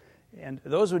 And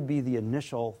those would be the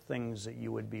initial things that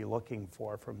you would be looking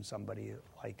for from somebody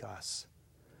like us.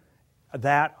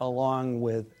 That along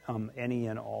with any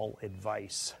and all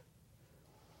advice.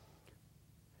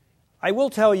 I will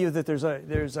tell you that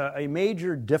there's a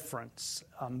major difference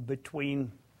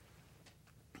between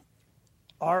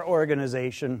our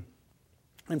organization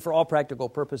and, for all practical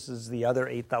purposes, the other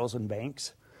 8,000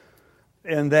 banks.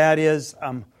 And that is,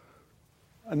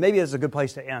 maybe it's a good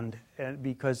place to end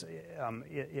because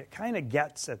it kind of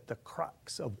gets at the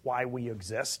crux of why we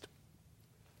exist.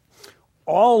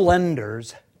 All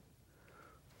lenders,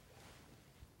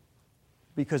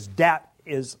 because debt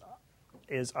is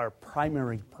our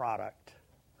primary product,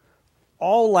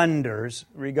 all lenders,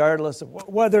 regardless of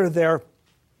whether they're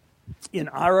in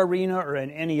our arena or in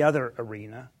any other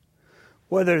arena,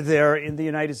 whether they're in the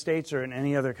United States or in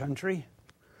any other country,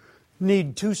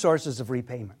 need two sources of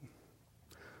repayment.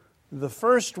 The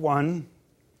first one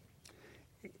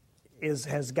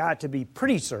has got to be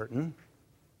pretty certain,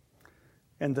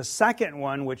 and the second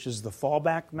one, which is the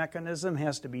fallback mechanism,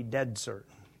 has to be dead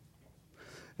certain.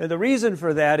 And the reason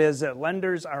for that is that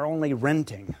lenders are only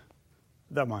renting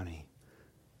the money.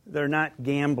 They're not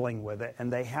gambling with it,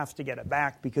 and they have to get it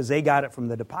back because they got it from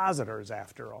the depositors,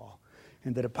 after all.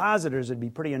 And the depositors would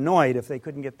be pretty annoyed if they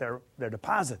couldn't get their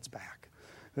deposits back.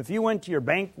 If you went to your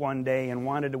bank one day and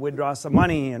wanted to withdraw some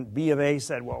money, and B of A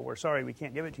said, well, we're sorry, we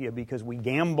can't give it to you because we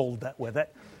gambled with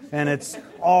it, and it's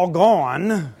all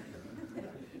gone,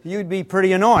 you'd be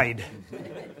pretty annoyed.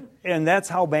 And that's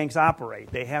how banks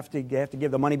operate. They have to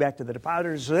give the money back to the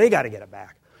depositors, so they got to get it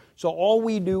back. So all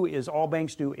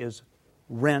banks do is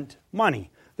rent money.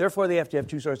 Therefore, they have to have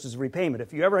two sources of repayment.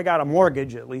 If you ever got a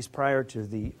mortgage, at least prior to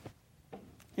the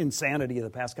insanity of the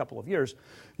past couple of years,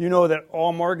 you know that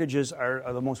all mortgages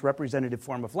are the most representative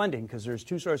form of lending because there's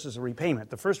two sources of repayment.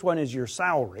 The first one is your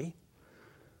salary.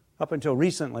 Up until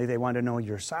recently, they wanted to know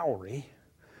your salary.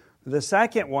 The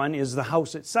second one is the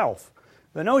house itself.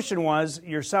 The notion was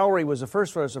your salary was the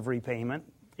first source of repayment.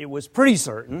 It was pretty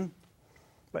certain,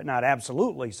 but not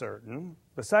absolutely certain.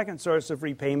 The second source of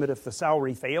repayment, if the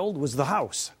salary failed, was the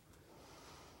house.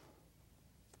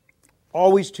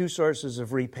 Always two sources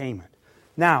of repayment.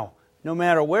 Now, No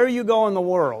matter where you go in the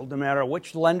world, no matter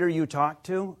which lender you talk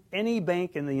to, any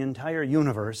bank in the entire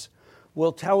universe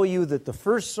will tell you that the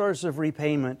first source of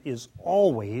repayment is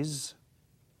always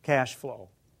cash flow.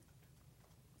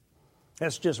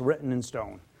 That's just written in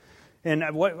stone. And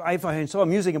what I find so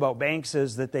amusing about banks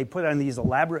is that they put on these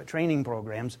elaborate training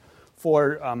programs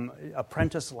for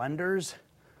apprentice lenders,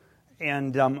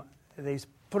 and they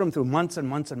put them through months and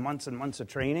months and months and months of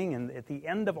training, and at the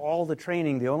end of all the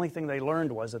training, the only thing they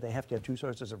learned was that they have to have two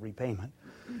sources of repayment,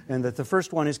 and that the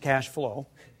first one is cash flow,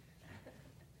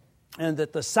 and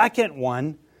that the second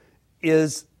one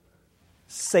is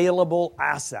saleable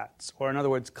assets, or in other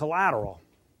words, collateral.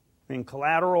 I mean,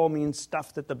 collateral means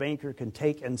stuff that the banker can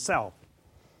take and sell,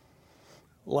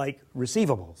 like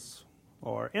receivables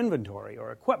or inventory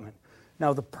or equipment.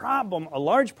 Now, the problem, a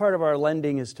large part of our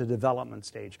lending is to development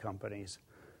stage companies.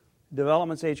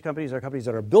 Development stage companies are companies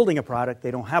that are building a product,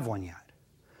 they don't have one yet.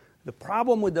 The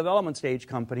problem with development stage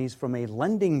companies from a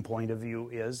lending point of view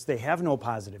is they have no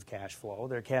positive cash flow.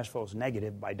 Their cash flow is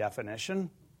negative by definition,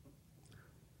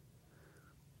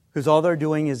 because all they're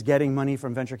doing is getting money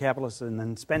from venture capitalists and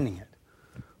then spending it,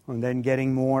 and then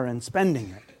getting more and spending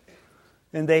it.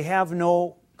 And they have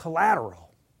no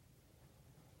collateral,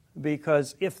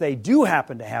 because if they do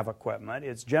happen to have equipment,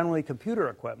 it's generally computer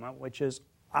equipment, which is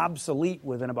obsolete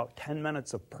within about 10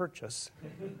 minutes of purchase.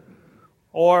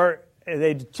 Or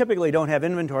they typically don't have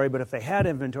inventory, but if they had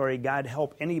inventory, God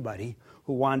help anybody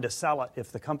who wanted to sell it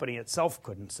if the company itself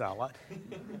couldn't sell it.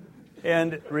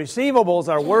 And receivables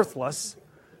are worthless,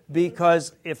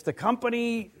 because if the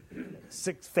company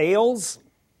fails,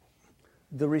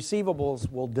 the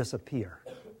receivables will disappear.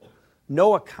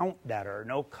 No account debtor,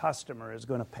 no customer is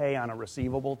going to pay on a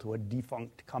receivable to a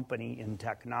defunct company in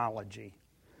technology.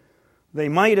 They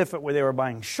might if they were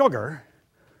buying sugar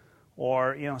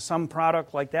or some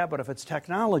product like that, but if it's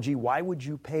technology, why would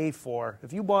you pay for,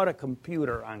 if you bought a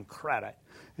computer on credit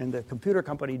and the computer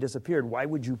company disappeared, why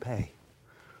would you pay?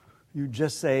 You'd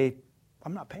just say,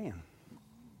 I'm not paying.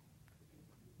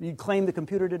 You'd claim the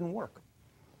computer didn't work,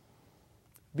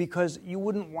 because you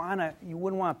wouldn't want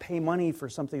to pay money for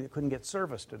something that couldn't get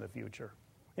serviced in the future.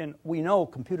 And we know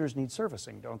computers need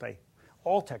servicing, don't they?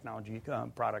 All technology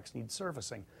products need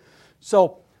servicing.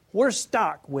 So we're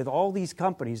stuck with all these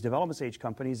companies, development stage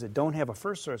companies, that don't have a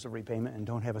first source of repayment and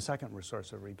don't have a second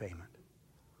source of repayment.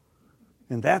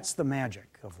 And that's the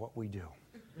magic of what we do.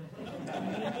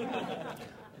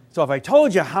 So if I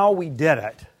told you how we did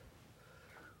it,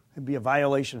 it'd be a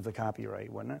violation of the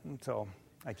copyright, wouldn't it? And so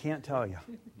I can't tell you.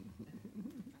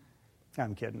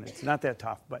 I'm kidding. It's not that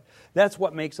tough. But that's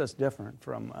what makes us different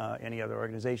from any other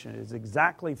organization. It's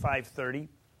exactly 5:30.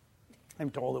 I'm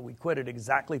told that we quit at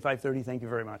exactly 5:30. Thank you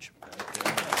very much.